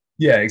 right?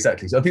 Yeah,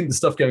 exactly. So I think the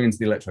stuff going into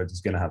the electrodes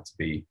is going to have to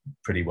be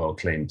pretty well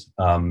cleaned.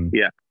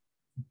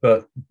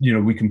 But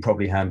we can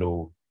probably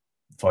handle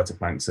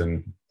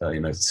phytoplankton,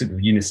 sort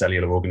of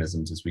unicellular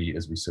organisms as we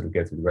sort of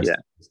go through the rest of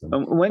the system.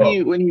 And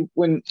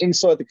when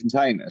inside the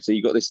container, so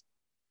you got this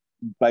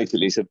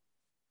basically it's a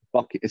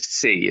bucket of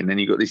C, and then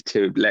you've got these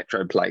two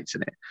electrode plates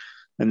in it,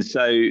 and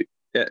so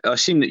I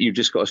assume that you've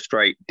just got a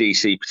straight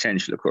DC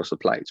potential across the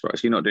plates, right?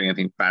 So you're not doing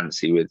anything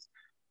fancy with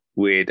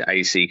weird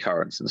AC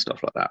currents and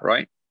stuff like that,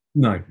 right?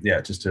 No,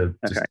 yeah, just to.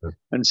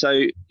 And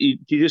so you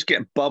just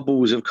get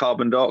bubbles of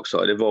carbon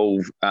dioxide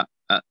evolve at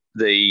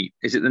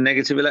is it the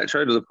negative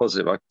electrode or the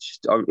positive?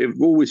 It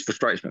always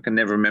frustrates me. I can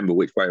never remember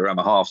which way around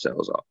my half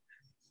cells are.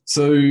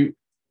 So, you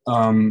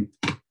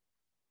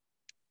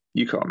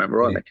can't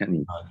remember either, can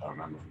you? I can't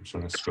remember. I'm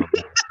trying to scroll.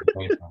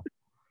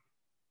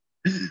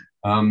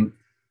 I'll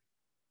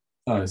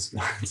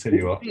tell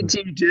you what. What do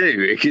you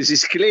do? Because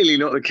it's clearly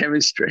not the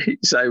chemistry.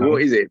 So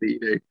what is it that you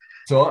do?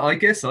 So I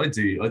guess I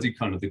do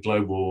kind of the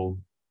global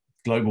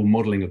global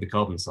modeling of the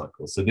carbon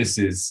cycle. So this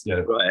is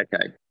right.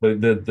 Okay.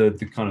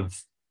 The kind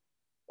of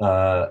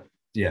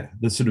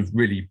the sort of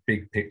really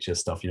big picture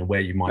stuff. Where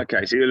you might.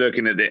 Okay, so you're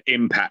looking at the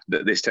impact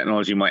that this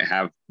technology might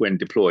have when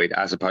deployed,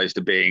 as opposed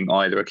to being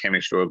either a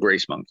chemist or a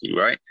grease monkey,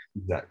 right?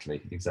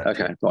 Exactly.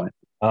 Okay, fine.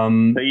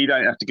 So you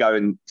don't have to go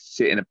and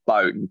sit in a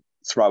boat and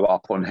throw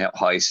up on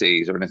high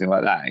seas or anything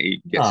like that.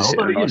 You get to sit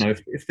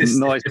in a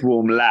nice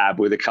warm lab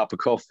with a cup of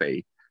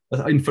coffee.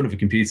 In front of a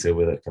computer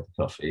with a cup of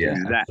coffee, yeah.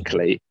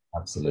 Exactly.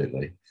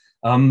 Absolutely.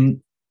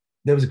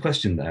 There was a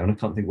question there, and I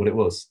can't think what it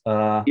was. You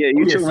were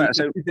talking about is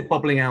it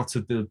bubbling out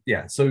of the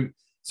So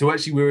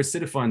actually, we're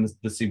acidifying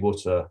the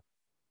seawater,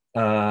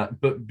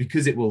 but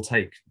because it will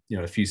take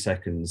a few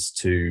seconds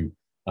to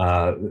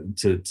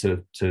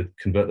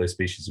convert those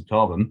species of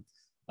carbon,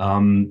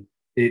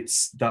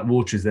 it's that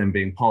water is then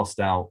being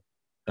passed out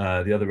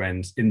the other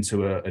end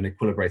into an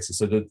equilibrator.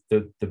 So the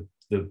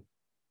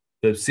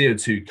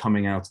CO2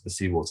 coming out of the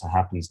seawater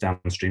happens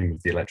downstream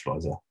of the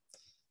electrolyzer.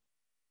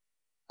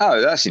 Oh,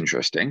 that's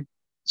interesting.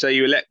 So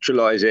you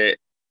electrolyze it,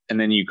 and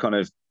then you're kind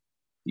of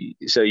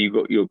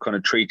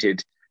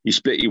treated. You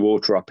split your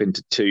water up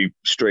into two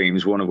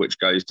streams, one of which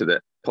goes to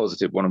the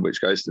positive, one of which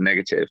goes to the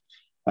negative,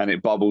 and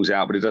it bubbles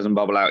out, but it doesn't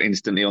bubble out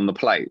instantly on the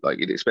plate like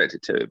you'd expect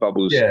it to. It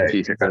bubbles a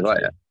few seconds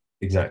later.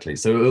 Exactly.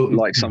 So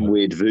like some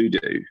weird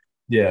voodoo.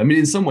 Yeah, I mean,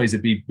 in some ways,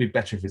 it'd be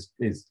better if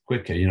it's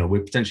quicker.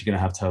 We're potentially going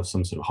to have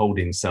some sort of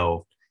holding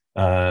cell,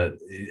 quite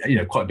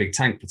a big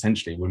tank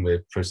potentially when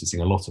we're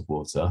processing a lot of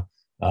water.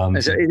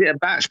 Is it a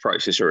batch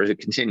process or is it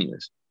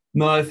continuous?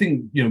 No, I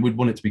think we'd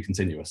want it to be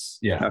continuous.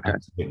 Yeah, okay.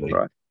 Absolutely.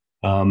 Right.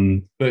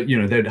 But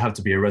there'd have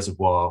to be a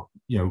reservoir,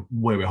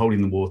 where we're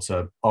holding the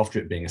water after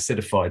it being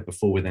acidified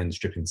before we're then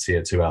stripping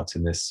CO2 out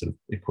in this sort of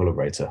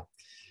equilibrator.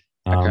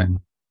 Okay.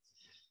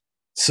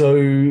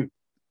 So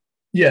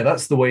yeah,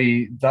 that's the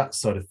way that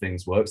side of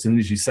things works. And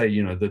as you say,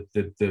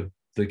 the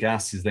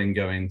gas is then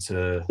going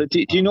to. But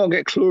do you not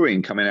get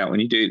chlorine coming out when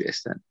you do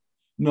this then?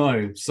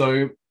 No.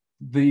 So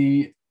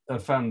I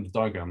found the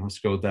diagram. I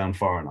scrolled down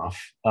far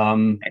enough.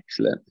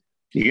 Excellent.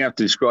 You're gonna have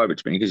to describe it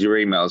to me because your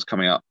email's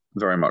coming up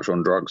very much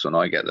on drugs when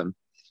I get them.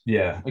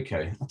 Yeah.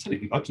 Okay. I'll tell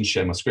you. I can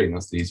share my screen.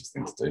 That's the easiest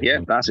thing to do. Yeah,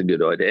 that's a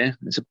good idea.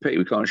 It's a pity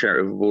we can't share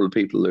it with all the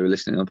people who are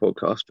listening on the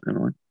podcast. But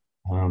anyway.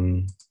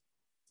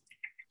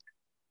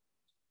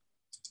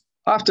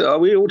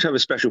 We ought to have a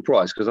special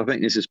prize because I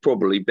think this has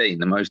probably been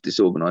the most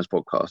disorganized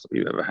podcast that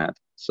we've ever had.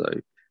 So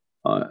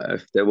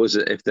if there was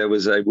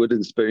a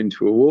wooden spoon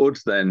to award,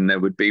 then there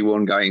would be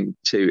one going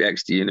to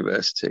Exeter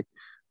University.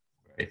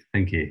 Great,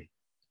 thank you.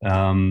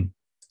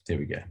 Here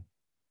we go.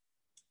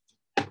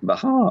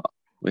 Baha,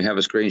 we have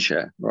a screen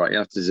share. Right, you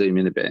have to zoom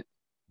in a bit.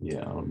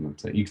 Yeah,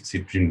 you can see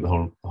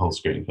the whole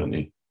screen, can't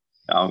you?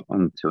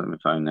 I'm tilting my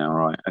phone now.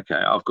 Right. Okay,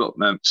 I've got.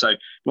 So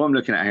what I'm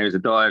looking at here is a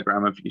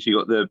diagram of if you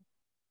got the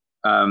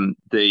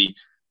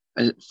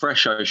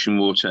fresh ocean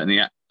water and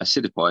the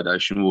acidified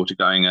ocean water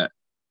going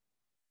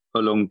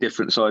along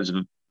different sides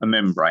of a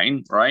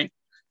membrane, right?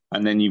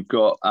 And then you've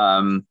got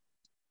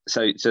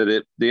so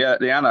the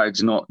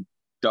anode's not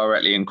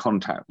directly in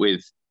contact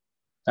with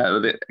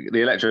the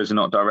electrodes are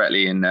not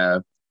directly in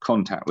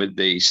contact with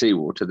the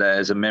seawater.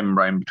 There's a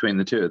membrane between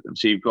the two of them.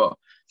 So you've got.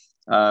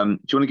 Do you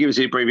want to give us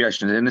the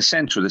abbreviation? In the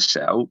center of the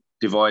cell,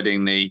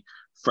 dividing the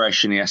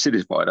fresh and the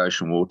acidified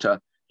ocean water,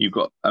 you've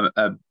got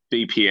a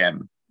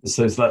BPM.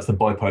 So that's the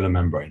bipolar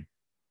membrane.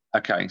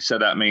 Okay, so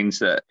that means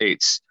that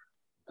it's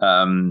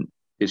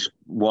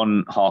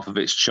one half of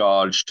it's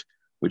charged,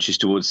 which is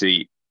towards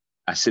the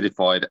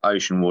acidified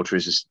ocean water,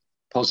 is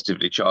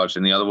positively charged,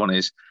 and the other one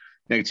is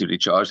negatively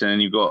charged. And then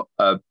you've got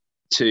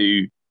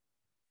two.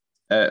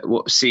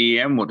 What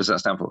CEM? What does that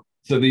stand for?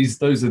 So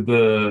those are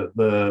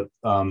the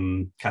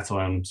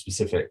cation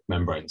specific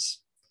membranes.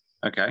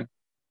 Okay.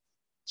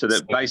 So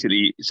that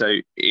basically,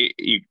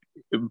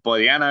 by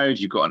the anode,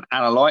 you've got an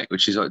analyte,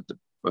 which is a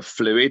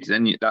fluid.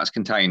 Then that's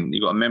contained.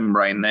 You've got a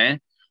membrane there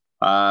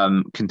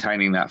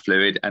containing that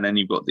fluid, and then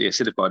you've got the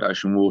acidified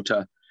ocean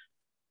water.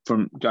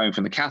 From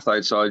the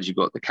cathode side, you've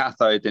got the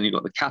cathode, then you've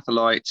got the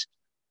catholyte.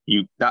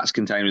 That's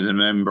contained within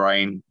the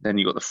membrane. Then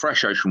you've got the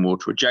fresh ocean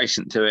water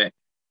adjacent to it.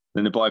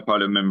 Then the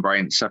bipolar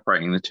membrane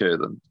separating the two of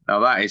them. Now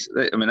that's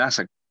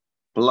a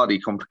bloody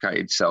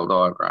complicated cell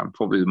diagram,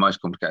 probably the most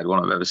complicated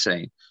one I've ever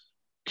seen.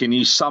 Can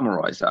you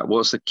summarize that?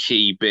 What's the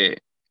key bit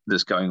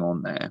that's going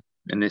on there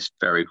in this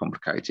very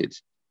complicated?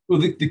 Well,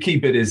 the key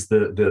bit is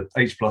the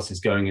H plus is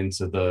going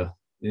into the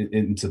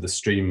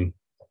stream,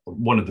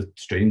 one of the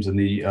streams, and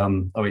the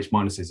OH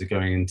minuses are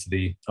going into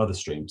the other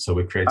stream. So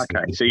we're creating.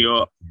 Okay, so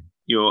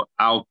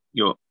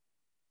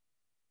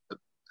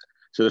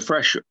so the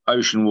fresh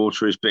ocean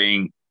water is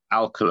being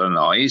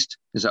alkalinized,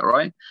 is that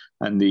right?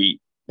 And the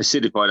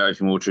acidified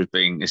ocean water is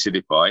being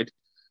acidified,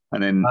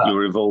 and then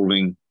you're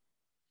evolving.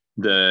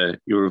 So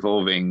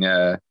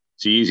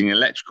using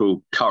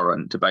electrical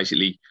current to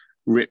basically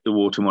rip the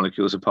water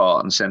molecules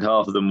apart and send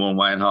half of them one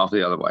way and half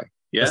the other way.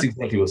 Yeah, that's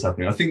exactly what's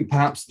happening. I think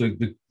perhaps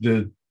the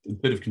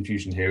bit of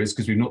confusion here is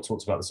because we've not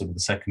talked about the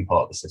second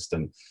part of the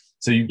system.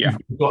 So you've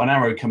got an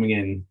arrow coming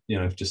in,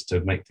 just to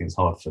make things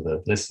hard for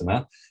the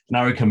listener, an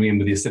arrow coming in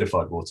with the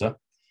acidified water.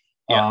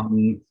 Yeah.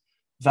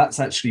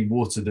 That's actually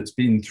water that's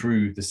been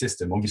through the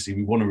system. Obviously,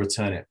 we want to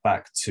return it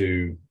back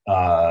to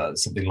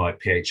something like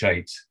pH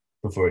 8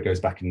 before it goes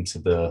back into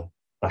the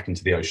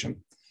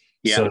ocean.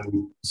 Yeah.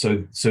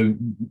 So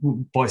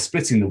by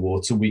splitting the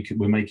water,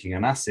 we're making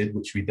an acid,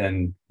 which we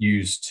then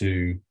use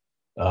to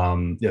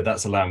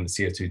that's allowing the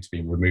CO2 to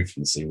be removed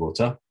from the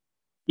seawater.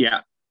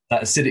 Yeah.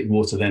 That acidic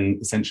water then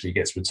essentially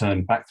gets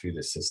returned back through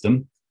this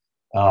system.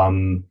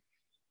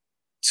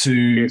 So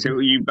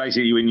you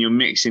basically, when you're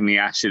mixing the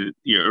acid,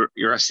 you're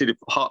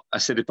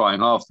acidifying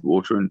half the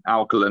water and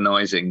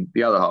alkalinizing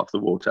the other half of the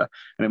water,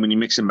 and then when you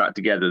mix them back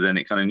together, then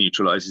it kind of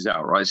neutralizes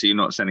out, right? So you're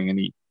not sending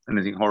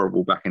anything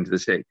horrible back into the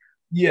sea.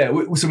 Yeah,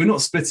 so we're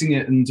not splitting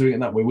it and doing it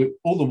that way.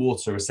 All the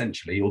water,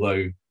 essentially,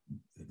 although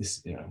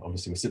this,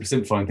 obviously we're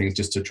simplifying things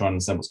just to try and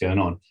understand what's going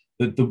on.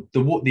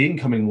 The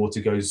incoming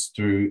water goes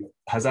through,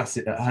 has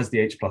acid, has the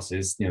H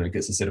pluses,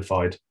 gets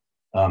acidified,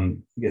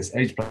 gets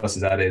H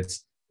pluses added.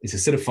 It's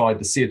acidified,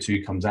 the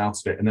CO2 comes out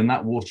of it, and then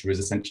that water is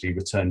essentially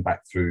returned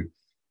back through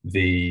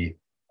the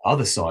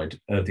other side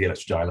of the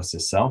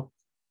electrodialysis cell,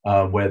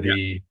 where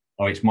the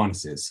OH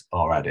minuses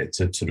are added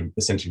to sort of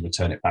essentially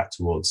return it back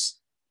towards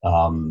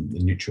the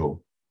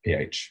neutral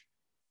pH.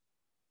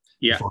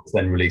 Yeah. Before it's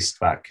then released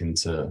back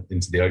into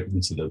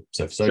the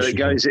surface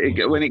ocean.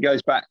 So when it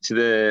goes back to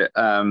the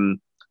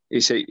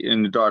it's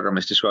in the diagram,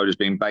 it's described as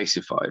being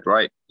basified,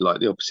 right? Like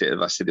the opposite of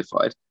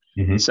acidified.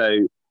 Mm-hmm.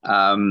 So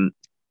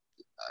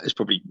it's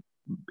probably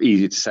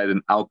easier to say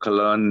than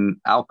alkalinified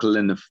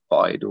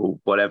or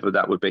whatever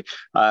that would be,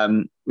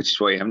 which is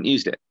why you haven't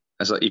used it.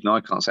 As even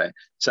I can't say it.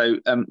 So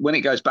when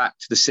it goes back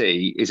to the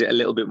sea, is it a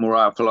little bit more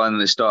alkaline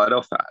than it started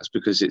off as,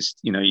 because it's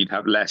you'd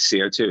have less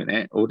CO2 in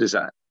it, or does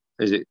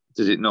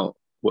it not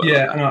work?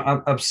 Yeah, like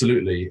no,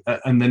 absolutely.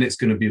 And then it's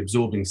going to be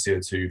absorbing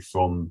CO2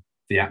 from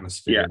the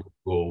atmosphere, which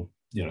will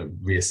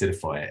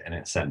re-acidify it in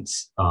its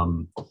sense.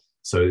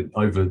 So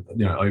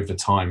over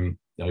time,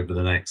 over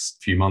the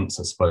next few months,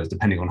 I suppose,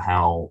 depending on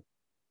how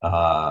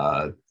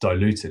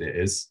diluted it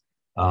is,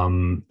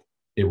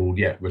 it will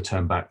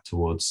return back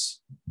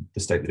towards the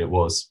state that it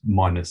was,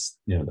 minus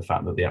the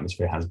fact that the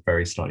atmosphere has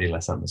very slightly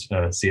less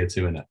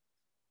CO2 in it.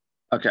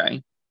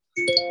 Okay,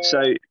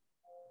 so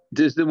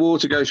does the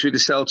water go through the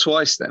cell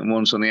twice then?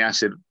 Once on the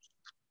acid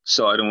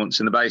side and once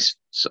on the base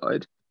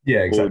side? Yeah,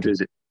 exactly. Or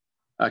does it?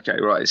 Okay,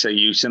 right. So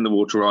you send the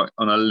water right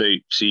on a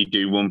loop. So you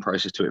do one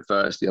process to it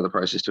first, the other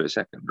process to it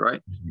second,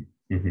 right?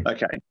 Mm-hmm.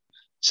 Okay.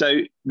 So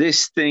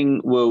this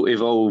thing will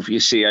evolve your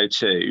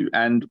CO2,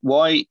 and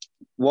why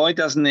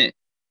doesn't it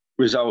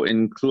result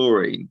in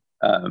chlorine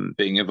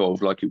being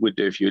evolved like it would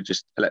do if you were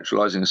just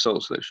electrolyzing a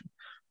salt solution?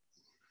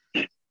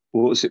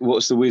 What's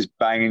the whiz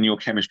bang in your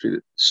chemistry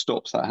that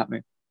stops that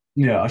happening?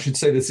 Yeah, I should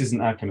say this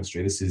isn't our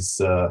chemistry. This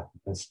is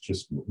let's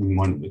just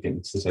remind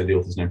again to say the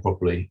author's name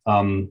properly.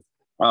 So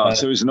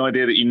it's an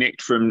idea that you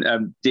nicked from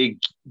Dig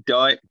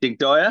Dyer.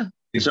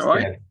 Is that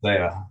right?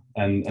 Yeah,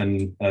 and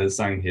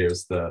Zhang here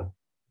is the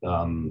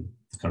kind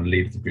of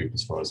lead of the group,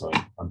 as far as I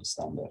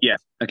understand it. Yeah.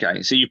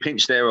 Okay. So you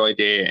pinch their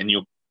idea and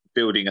you're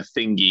building a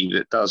thingy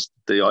that does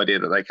the idea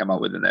that they come up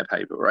with in their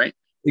paper, right?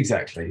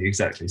 Exactly.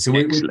 So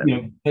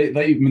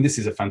this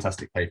is a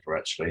fantastic paper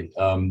actually,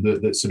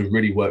 that sort of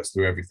really works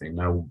through everything.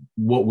 Now,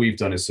 what we've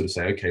done is sort of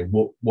say, okay,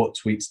 what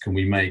tweaks can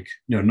we make?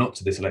 Not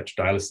to this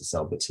electrodialysis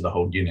cell, but to the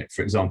whole unit.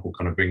 For example,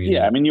 kind of bringing.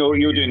 Yeah, I mean, you're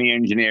doing the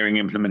engineering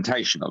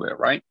implementation of it,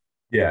 right?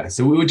 Yeah.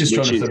 So we were just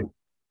trying to sort of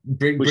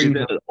bring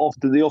the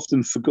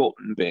often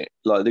forgotten bit,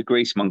 like the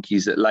grease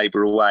monkeys that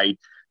labour away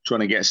trying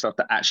to get stuff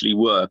that actually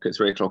work at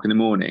 3:00 in the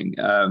morning.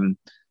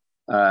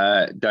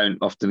 Don't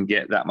often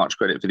get that much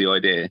credit for the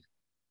idea.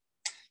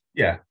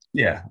 Yeah,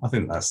 I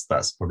think that's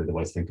probably the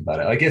way to think about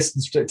it. I guess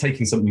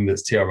taking something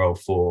that's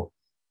TRL4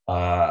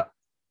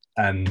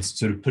 and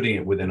sort of putting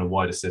it within a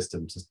wider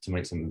system to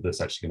make something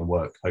that's actually going to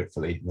work,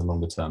 hopefully, in the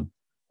longer term,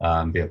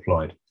 be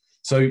applied.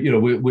 So,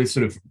 we're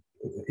sort of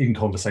in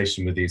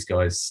conversation with these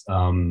guys.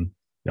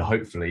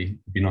 Hopefully,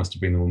 it'd be nice to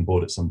bring them on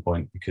board at some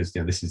point, because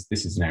this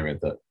is an area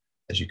that,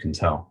 as you can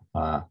tell,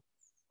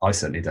 I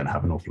certainly don't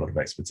have an awful lot of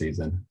expertise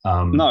in.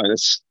 No,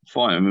 that's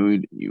fine. I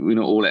mean, we're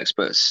not all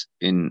experts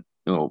in.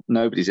 Well,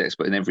 nobody's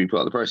expert in every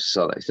part of the process,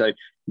 are they?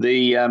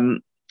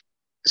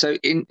 So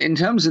in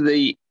terms of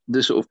the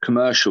sort of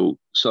commercial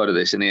side of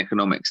this and the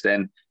economics,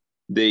 then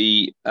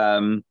is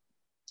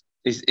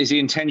the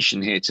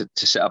intention here to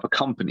set up a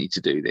company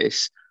to do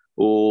this,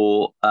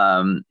 or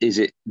is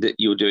it that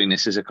you're doing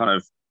this as a kind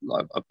of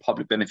like a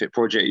public benefit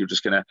project? You're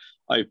just going to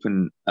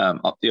open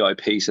up the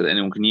IP so that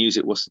anyone can use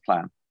it. What's the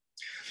plan?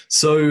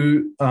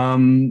 So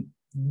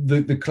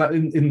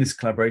in this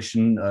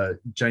collaboration,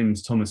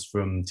 James Thomas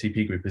from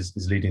TP Group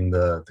is leading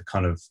the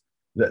kind of,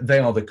 they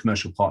are the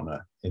commercial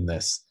partner in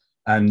this.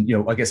 And,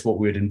 I guess what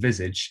we would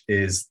envisage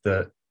is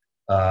that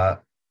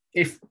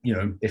if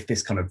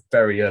this kind of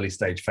very early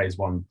stage phase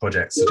 1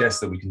 project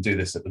suggests that we can do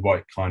this at the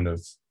right kind of,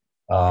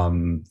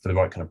 for the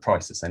right kind of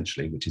price,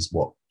 essentially, which is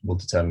what will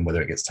determine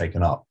whether it gets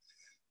taken up.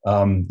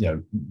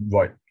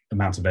 Right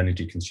amount of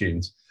energy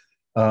consumed.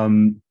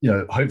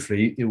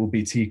 Hopefully it will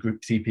be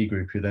TP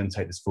Group who then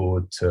take this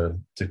forward to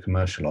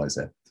commercialize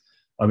it.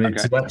 I mean,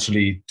 to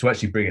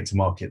actually bring it to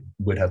market,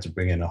 we'd have to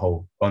bring in a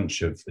whole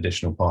bunch of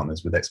additional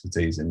partners with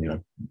expertise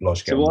in large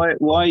scale. So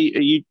why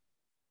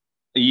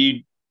are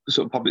you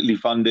sort of publicly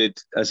funded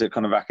as a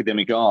kind of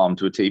academic arm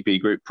to a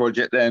TP Group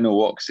project then, or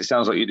what? Because it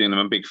sounds like you're doing them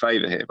a big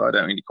favour here, but I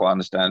don't really quite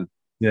understand.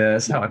 Yeah,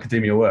 that's how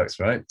academia works,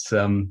 right?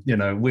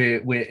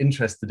 We're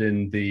interested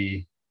in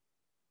the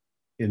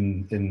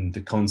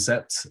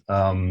concept.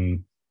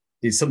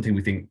 It's something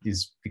we think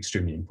is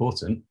extremely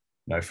important.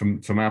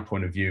 From our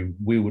point of view,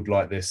 we would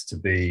like this to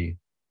be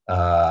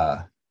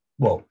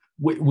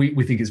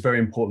we think it's very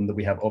important that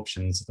we have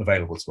options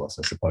available to us,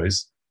 I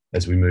suppose,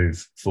 as we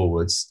move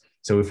forwards.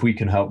 So if we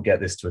can help get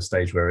this to a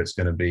stage where it's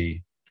going to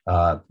be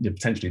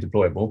potentially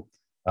deployable,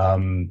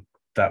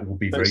 that will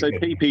be very good. So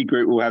TP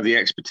Group will have the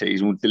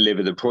expertise and will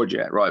deliver the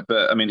project, right?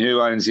 But I mean,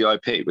 who owns the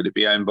IP? Would it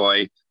be owned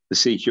by the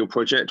Secure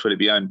project? Would it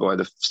be owned by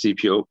the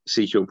Secure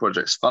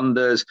project's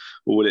funders,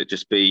 or will it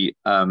just be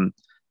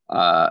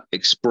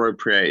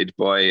expropriated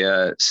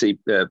by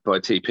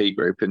TP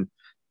Group and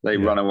they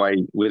run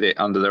away with it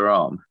under their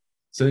arm?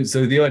 So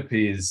the IP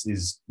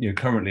is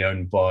currently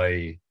owned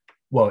by.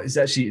 Well,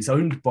 it's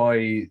owned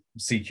by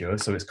Secure,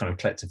 so it's kind of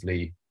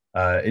collectively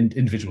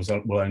individuals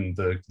will own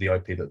the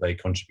IP that they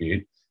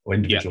contribute, or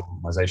individual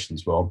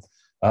organisations will.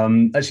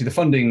 Actually, the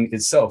funding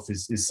itself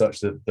is such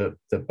that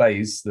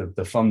BEIS, the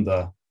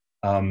funder,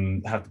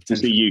 have the potential.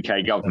 It's the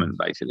UK government,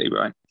 basically,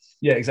 right?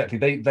 Yeah, exactly.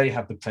 They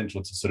have the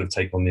potential to sort of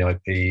take on the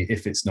IP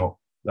if it's not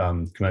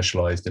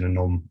commercialised in a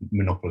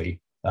non-monopoly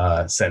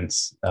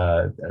sense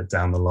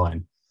down the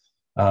line.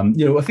 I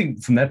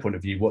think from their point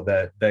of view, what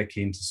they're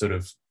keen to sort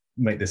of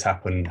make this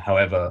happen.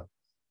 However,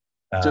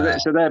 so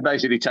they're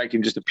basically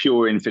taking just a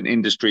pure infant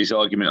industries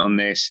argument on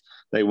this.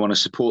 They want to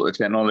support the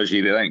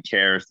technology. They don't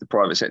care if the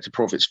private sector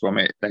profits from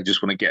it. They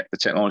just want to get the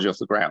technology off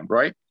the ground,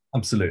 right?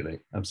 Absolutely.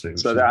 So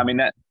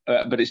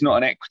but it's not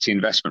an equity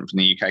investment from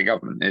the UK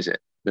government, is it?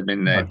 They've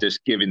been there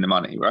just giving the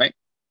money, right?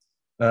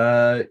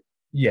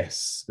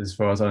 Yes, as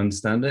far as I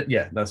understand it.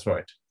 Yeah, that's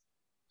right.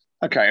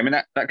 Okay, I mean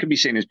that could be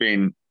seen as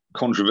being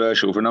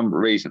controversial for a number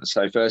of reasons.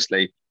 So,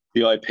 firstly,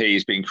 the IP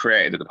is being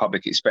created at the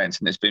public expense,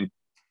 and it's been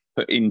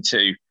put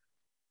into,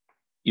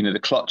 the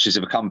clutches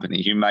of a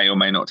company who may or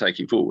may not take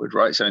it forward,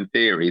 right? So in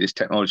theory, this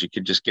technology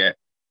could just get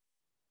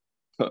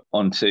put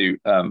onto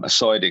a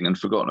siding and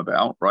forgotten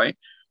about, right?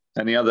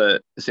 And the other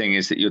thing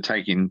is that you're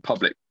taking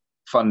public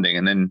funding,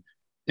 and then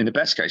in the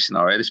best case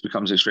scenario, this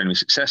becomes extremely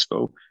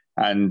successful,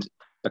 and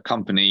a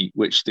company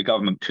which the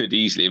government could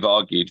easily have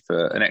argued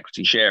for an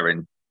equity share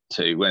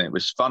into when it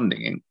was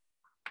funding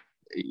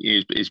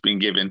is being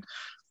given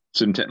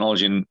some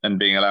technology and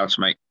being allowed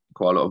to make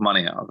quite a lot of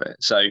money out of it.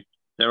 So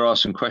there are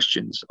some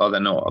questions, are there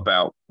not,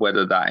 about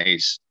whether that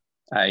is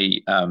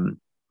a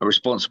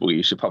responsible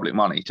use of public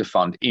money to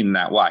fund in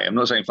that way. I'm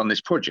not saying fund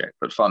this project,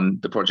 but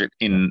fund the project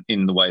in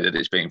the way that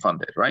it's being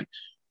funded, right?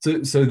 So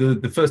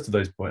the first of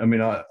those points, I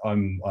mean,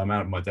 I'm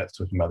out of my depth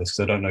talking about this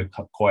because I don't know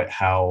quite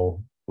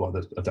how. Well,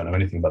 I don't know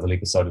anything about the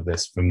legal side of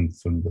this from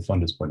the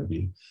funder's point of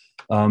view.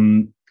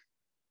 None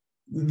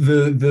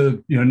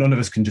of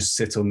us can just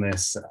sit on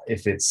this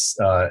if it's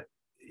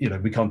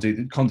we can't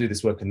do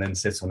this work and then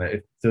sit on it.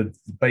 If the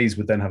BEIS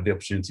would then have the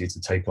opportunity to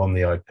take on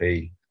the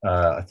IP,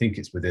 I think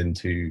it's within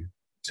 2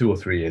 or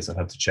 3 years. I'd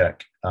have to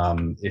check.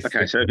 So if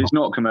it's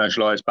not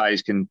commercialised,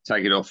 BEIS can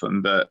take it off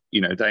them, but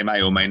they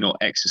may or may not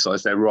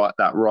exercise that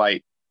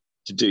right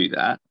to do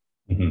that.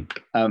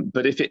 Mm-hmm.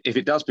 But if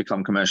it does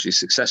become commercially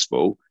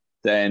successful,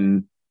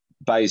 then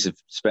BEIS have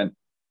spent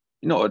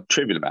not a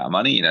trivial amount of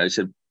money.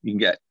 So you can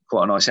get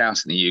quite a nice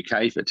house in the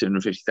UK for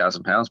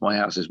 £250,000. My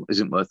house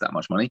isn't worth that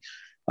much money,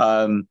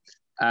 and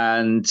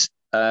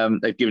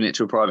they've given it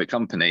to a private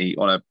company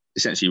on a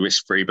essentially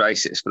risk-free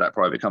basis for that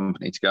private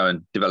company to go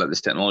and develop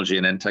this technology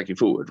and then take it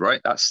forward,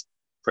 right? That's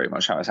pretty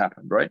much how it's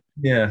happened, right?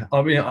 Yeah,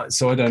 I mean,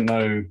 so I don't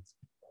know.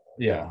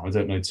 Yeah, I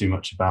don't know too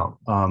much about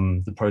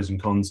the pros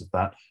and cons of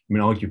that. I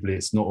mean, arguably,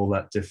 it's not all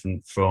that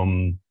different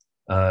from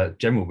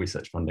general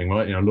research funding,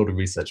 right? A lot of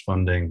research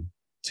funding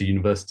to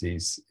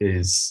universities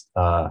is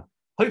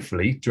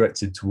hopefully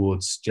directed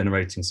towards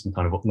generating some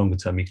kind of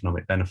longer-term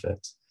economic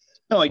benefit.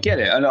 No, I get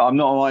it.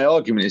 My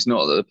argument is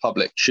not that the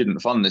public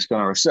shouldn't fund this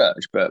kind of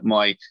research, but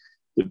I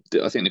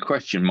think the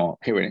question mark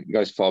here, and it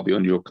goes far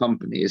beyond your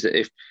company, is that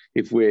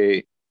if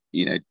we're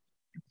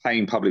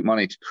paying public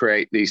money to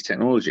create these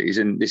technologies,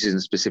 and this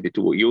isn't specific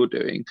to what you're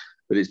doing,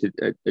 but it's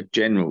a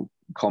general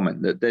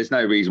comment that there's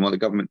no reason why the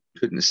government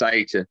couldn't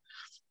say to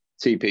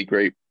TP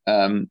Group,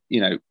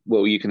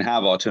 well, you can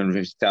have our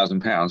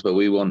 £250,000, but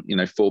we want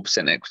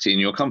 4% equity in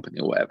your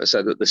company or whatever,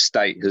 so that the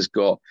state has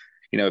got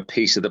a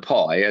piece of the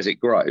pie as it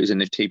grows.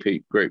 And if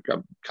TP Group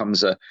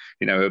becomes a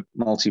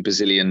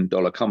multi-bazillion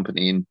dollar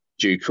company in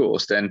due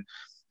course, then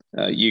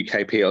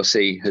UK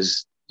PLC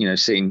has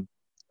seen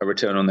a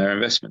return on their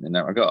investment in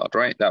that regard,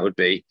 right? That would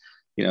be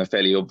a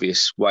fairly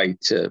obvious way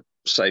to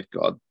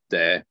safeguard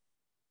their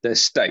their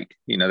stake.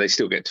 They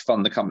still get to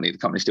fund the company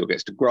still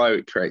gets to grow,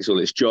 it creates all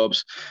its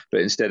jobs,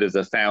 but instead of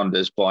the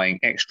founders buying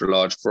extra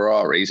large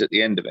Ferraris at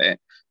the end of it,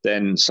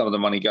 then some of the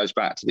money goes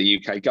back to the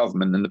UK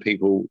government and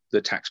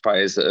the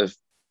taxpayers that have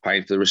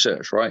paid for the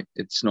research, right?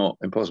 It's not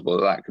impossible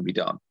that could be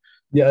done.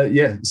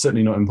 Yeah,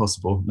 certainly not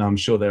impossible. Now, I'm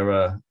sure there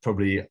are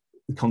probably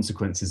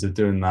consequences of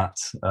doing that,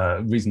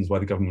 reasons why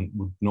the government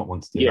would not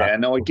want to do that. Yeah,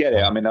 no, I get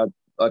it. I mean, I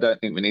don't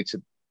think we need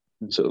to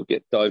sort of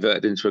get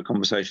diverted into a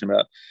conversation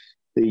about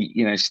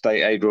the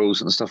state aid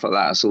rules and stuff like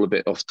that. It's all a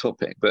bit off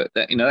topic, but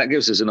that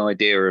gives us an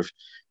idea of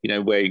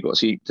where you've got.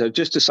 So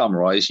just to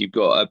summarize, you've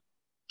got a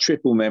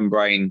triple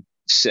membrane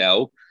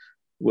cell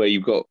where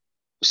you've got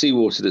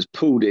seawater that's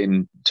pulled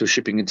in to a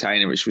shipping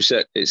container.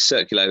 It's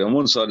circulated on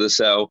one side of the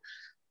cell,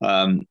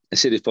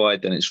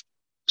 acidified, then it's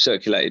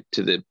circulated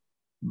to the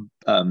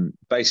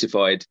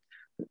basified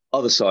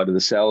other side of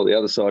the cell, the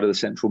other side of the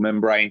central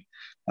membrane.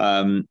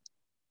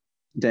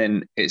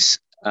 Then it's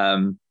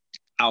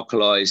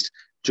alkalized.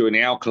 During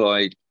the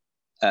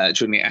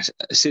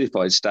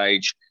acidified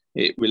stage,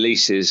 it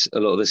releases a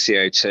lot of the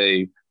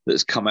CO2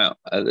 that's come out.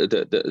 A lot of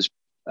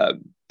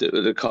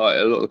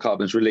the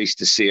carbon is released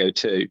to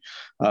CO2,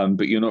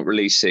 but you're not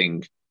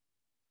releasing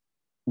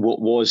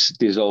what was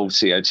dissolved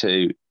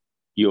CO2.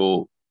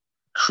 You're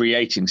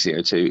creating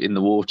CO2 in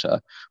the water,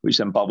 which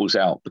then bubbles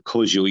out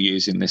because you're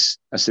using this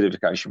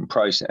acidification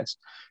process,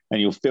 and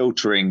you're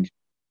filtering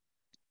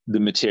the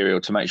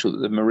material to make sure that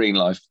the marine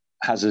life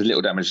has as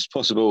little damage as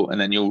possible,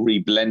 and then you're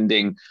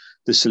reblending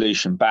the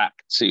solution back,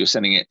 so you're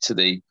sending it to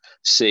the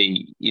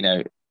sea,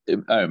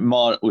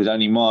 with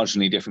only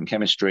marginally different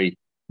chemistry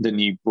than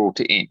you brought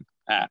it in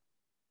at.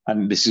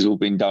 And this has all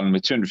been done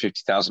with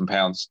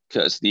 £250,000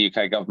 courtesy of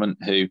the UK government,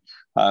 who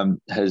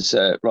has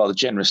rather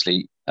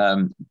generously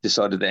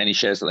decided that any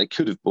shares that they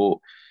could have bought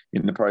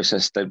in the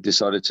process, they've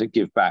decided to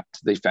give back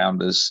to the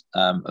founders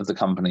of the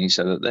company,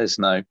 so that there's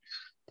no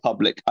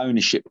public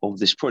ownership of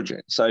this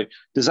project. So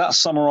does that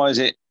summarize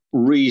it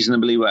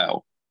reasonably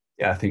well?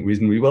 Yeah, I think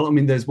reasonably well. I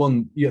mean, there's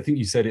one, I think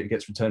you said it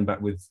gets returned back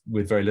with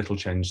very little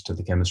change to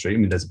the chemistry. I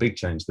mean, there's a big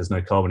change. There's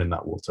no carbon in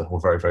that water, or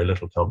very, very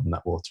little carbon in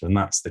that water. And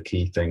that's the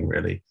key thing,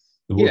 really.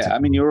 Yeah, I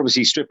mean, you're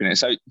obviously stripping it.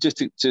 So just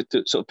to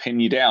sort of pin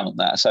you down on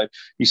that. So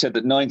you said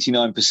that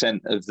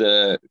 99% of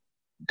the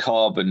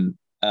carbon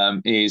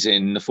is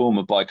in the form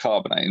of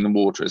bicarbonate in the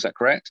water. Is that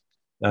correct?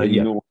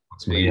 Yeah.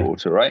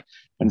 Water, right?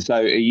 And so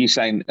are you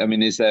saying, I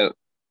mean, is there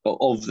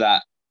of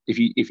that, if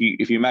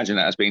you imagine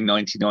that as being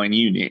 99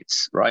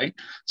 units, right?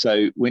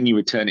 So when you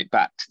return it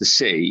back to the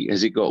sea,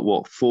 has it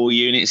got 4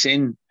 units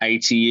in,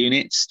 80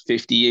 units,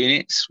 50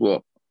 units?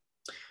 What?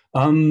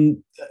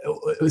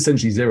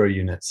 Essentially 0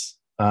 units.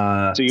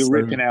 So you're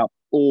ripping out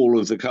all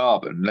of the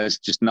carbon. There's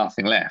just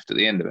nothing left at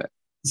the end of it.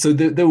 So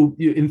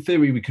in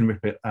theory, we can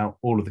rip it out,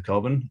 all of the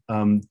carbon.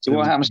 So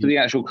what happens to the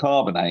actual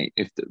carbonate,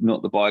 if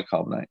not the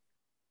bicarbonate?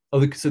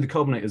 So the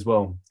carbonate as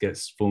well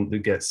gets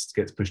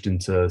pushed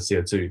into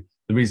CO2.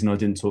 The reason I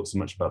didn't talk so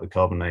much about the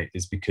carbonate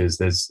is because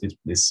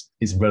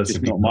it's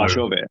relatively not much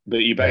of it, but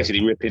you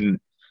basically rip in.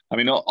 I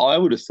mean, I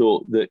would have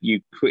thought that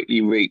you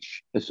quickly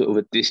reach a sort of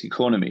a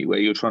diseconomy where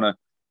you're trying to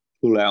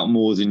pull out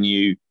more than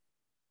you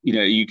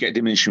get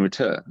diminishing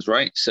returns,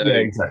 right? So yeah,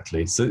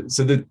 exactly. So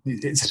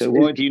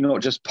why do you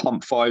not just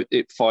pump 5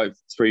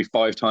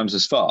 times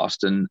as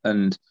fast and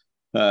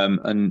not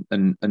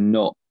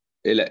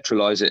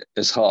electrolyze it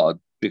as hard?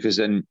 Because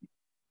then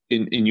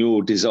in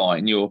your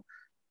design, you're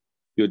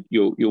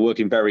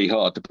working very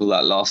hard to pull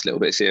that last little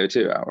bit of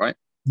CO2 out, right?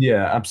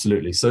 Yeah,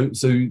 absolutely. So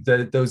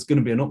there's going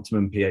to be an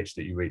optimum pH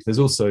that you reach. There's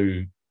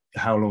also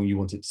how long you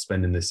want it to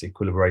spend in this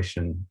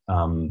equilibration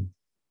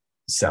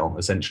cell,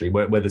 essentially,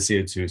 where the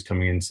CO2 is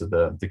coming into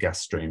the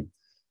gas stream.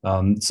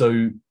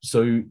 So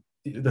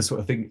that's what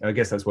I think. I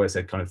guess that's why I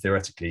said kind of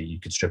theoretically you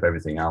could strip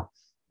everything out.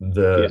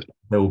 There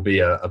will be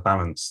a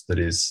balance that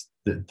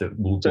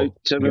will. So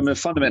from a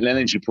fundamental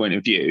energy point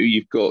of view,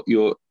 you've got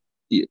your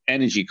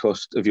energy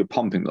cost of your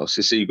pumping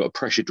losses. So you've got a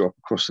pressure drop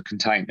across the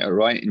container,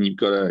 right? And you've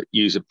got to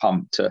use a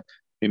pump to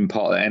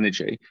impart that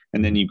energy.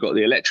 And then you've got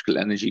the electrical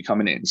energy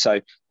coming in.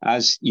 So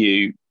as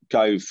you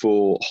go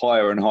for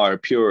higher and higher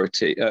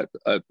purity,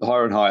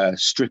 higher and higher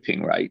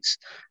stripping rates,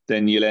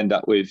 then you'll end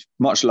up with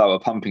much lower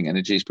pumping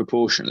energies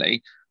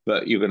proportionally,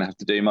 but you're going to have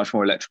to do much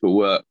more electrical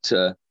work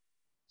to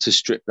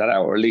strip that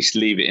out, or at least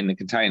leave it in the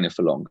container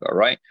for longer,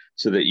 right?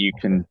 So that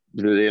the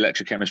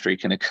electrochemistry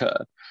can occur.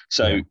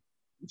 So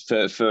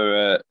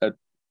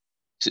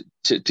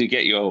to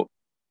get your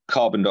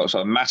carbon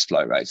dioxide mass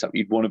flow rates up,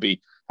 you'd want to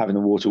be having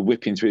the water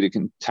whipping through the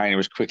container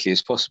as quickly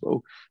as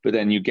possible, but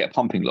then you get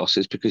pumping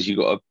losses because you've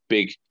got a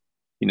big,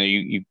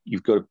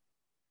 you've got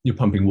you're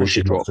pumping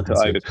water drop to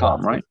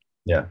overcome, right?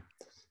 Yeah.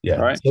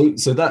 Right.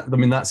 So that, I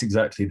mean, that's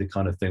exactly the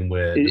kind of thing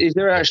where is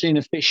there actually an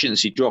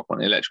efficiency drop on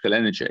electrical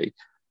energy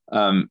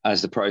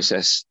as the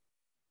process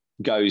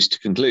goes to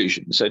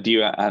conclusion? So do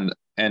you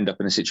end up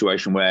in a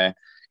situation where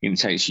it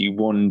takes you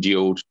 1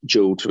 joule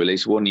to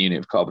release 1 unit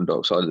of carbon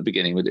dioxide at the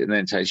beginning, and then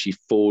it takes you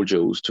 4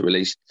 joules to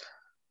release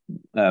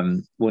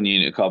 1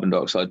 unit of carbon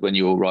dioxide when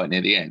you're right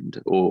near the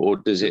end, or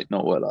does it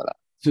not work like that?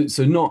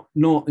 So not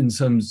in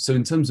terms. So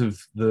in terms of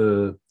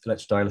the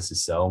electrodialysis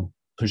cell,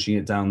 pushing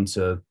it down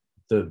to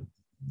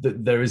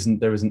there is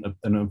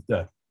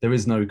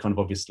no kind of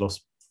obvious loss.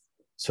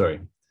 Sorry,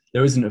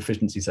 there isn't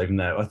efficiency saving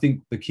there. I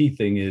think the key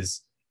thing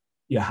is,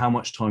 how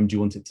much time do you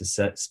want it to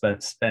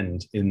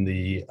spend in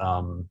the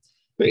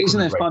but isn't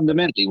there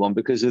fundamentally one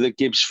because of the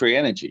Gibbs free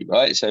energy,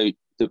 right? So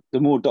the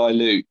more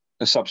dilute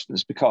a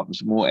substance becomes,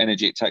 the more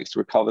energy it takes to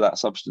recover that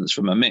substance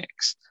from a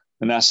mix.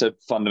 And that's a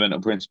fundamental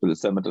principle of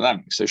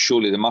thermodynamics. So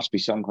surely there must be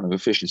some kind of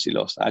efficiency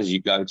loss as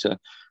you go to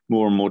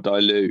more and more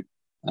dilute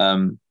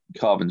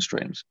carbon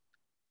streams.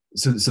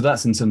 So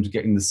that's in terms of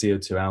getting the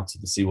CO2 out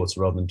of the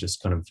seawater rather than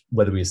just kind of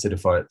whether we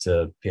acidify it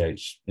to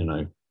pH,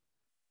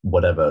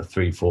 whatever,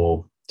 3,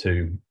 4,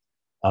 2.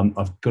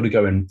 I've got to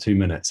go in 2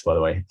 minutes, by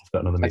the way. I've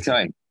got another meeting.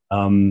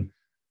 Okay.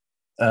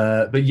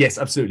 But yes,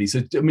 absolutely.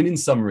 So, I mean, in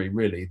summary,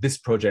 really, this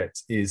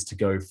project is to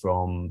go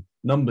from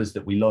numbers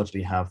that we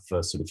largely have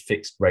for sort of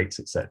fixed rates,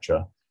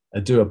 etc.,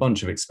 do a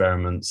bunch of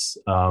experiments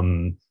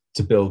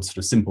to build sort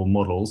of simple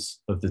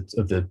models of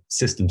the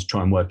system to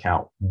try and work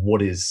out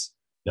what is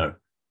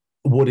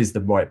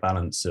the right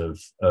balance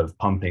of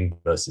pumping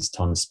versus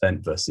time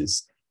spent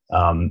versus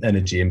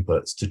energy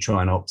inputs to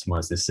try and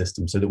optimize this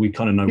system so that we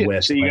kind of know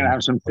where. So you're going to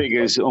have some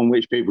figures on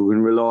which people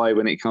can rely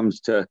when it comes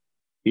to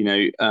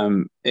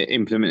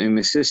implementing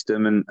the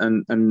system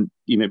and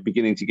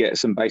beginning to get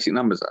some basic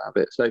numbers out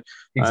of it. So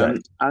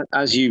exactly.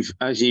 As you've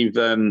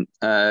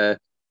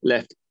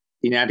left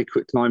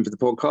inadequate time for the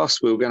podcast,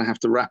 we're going to have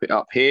to wrap it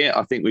up here.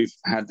 I think we've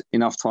had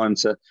enough time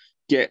to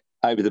get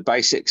over the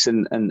basics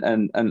and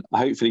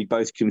hopefully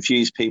both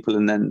confuse people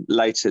and then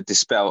later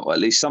dispel or at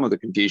least some of the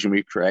confusion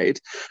we've created.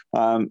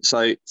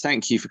 So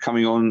thank you for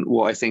coming on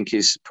what I think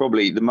is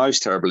probably the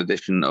most terrible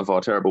edition of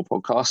our terrible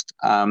podcast.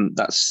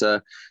 That's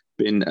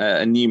been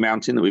a new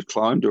mountain that we've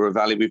climbed or a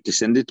valley we've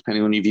descended,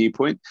 depending on your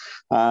viewpoint.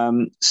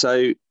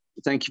 So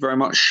thank you very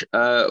much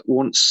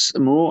once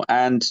more,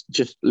 and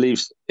just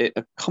leaves it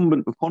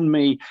incumbent upon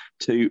me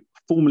to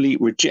formally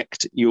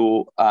reject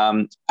your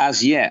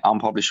as yet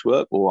unpublished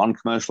work or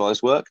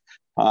uncommercialized work.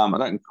 I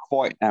don't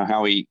quite know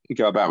how we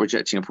go about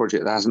rejecting a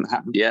project that hasn't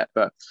happened yet,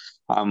 but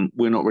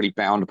we're not really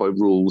bound by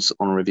rules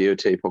on a Reviewer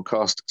 2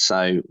 podcast,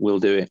 so we'll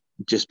do it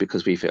just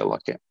because we feel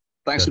like it.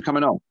 Thanks for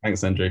coming on.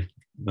 Thanks, Andrew.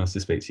 Nice to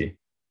speak to you.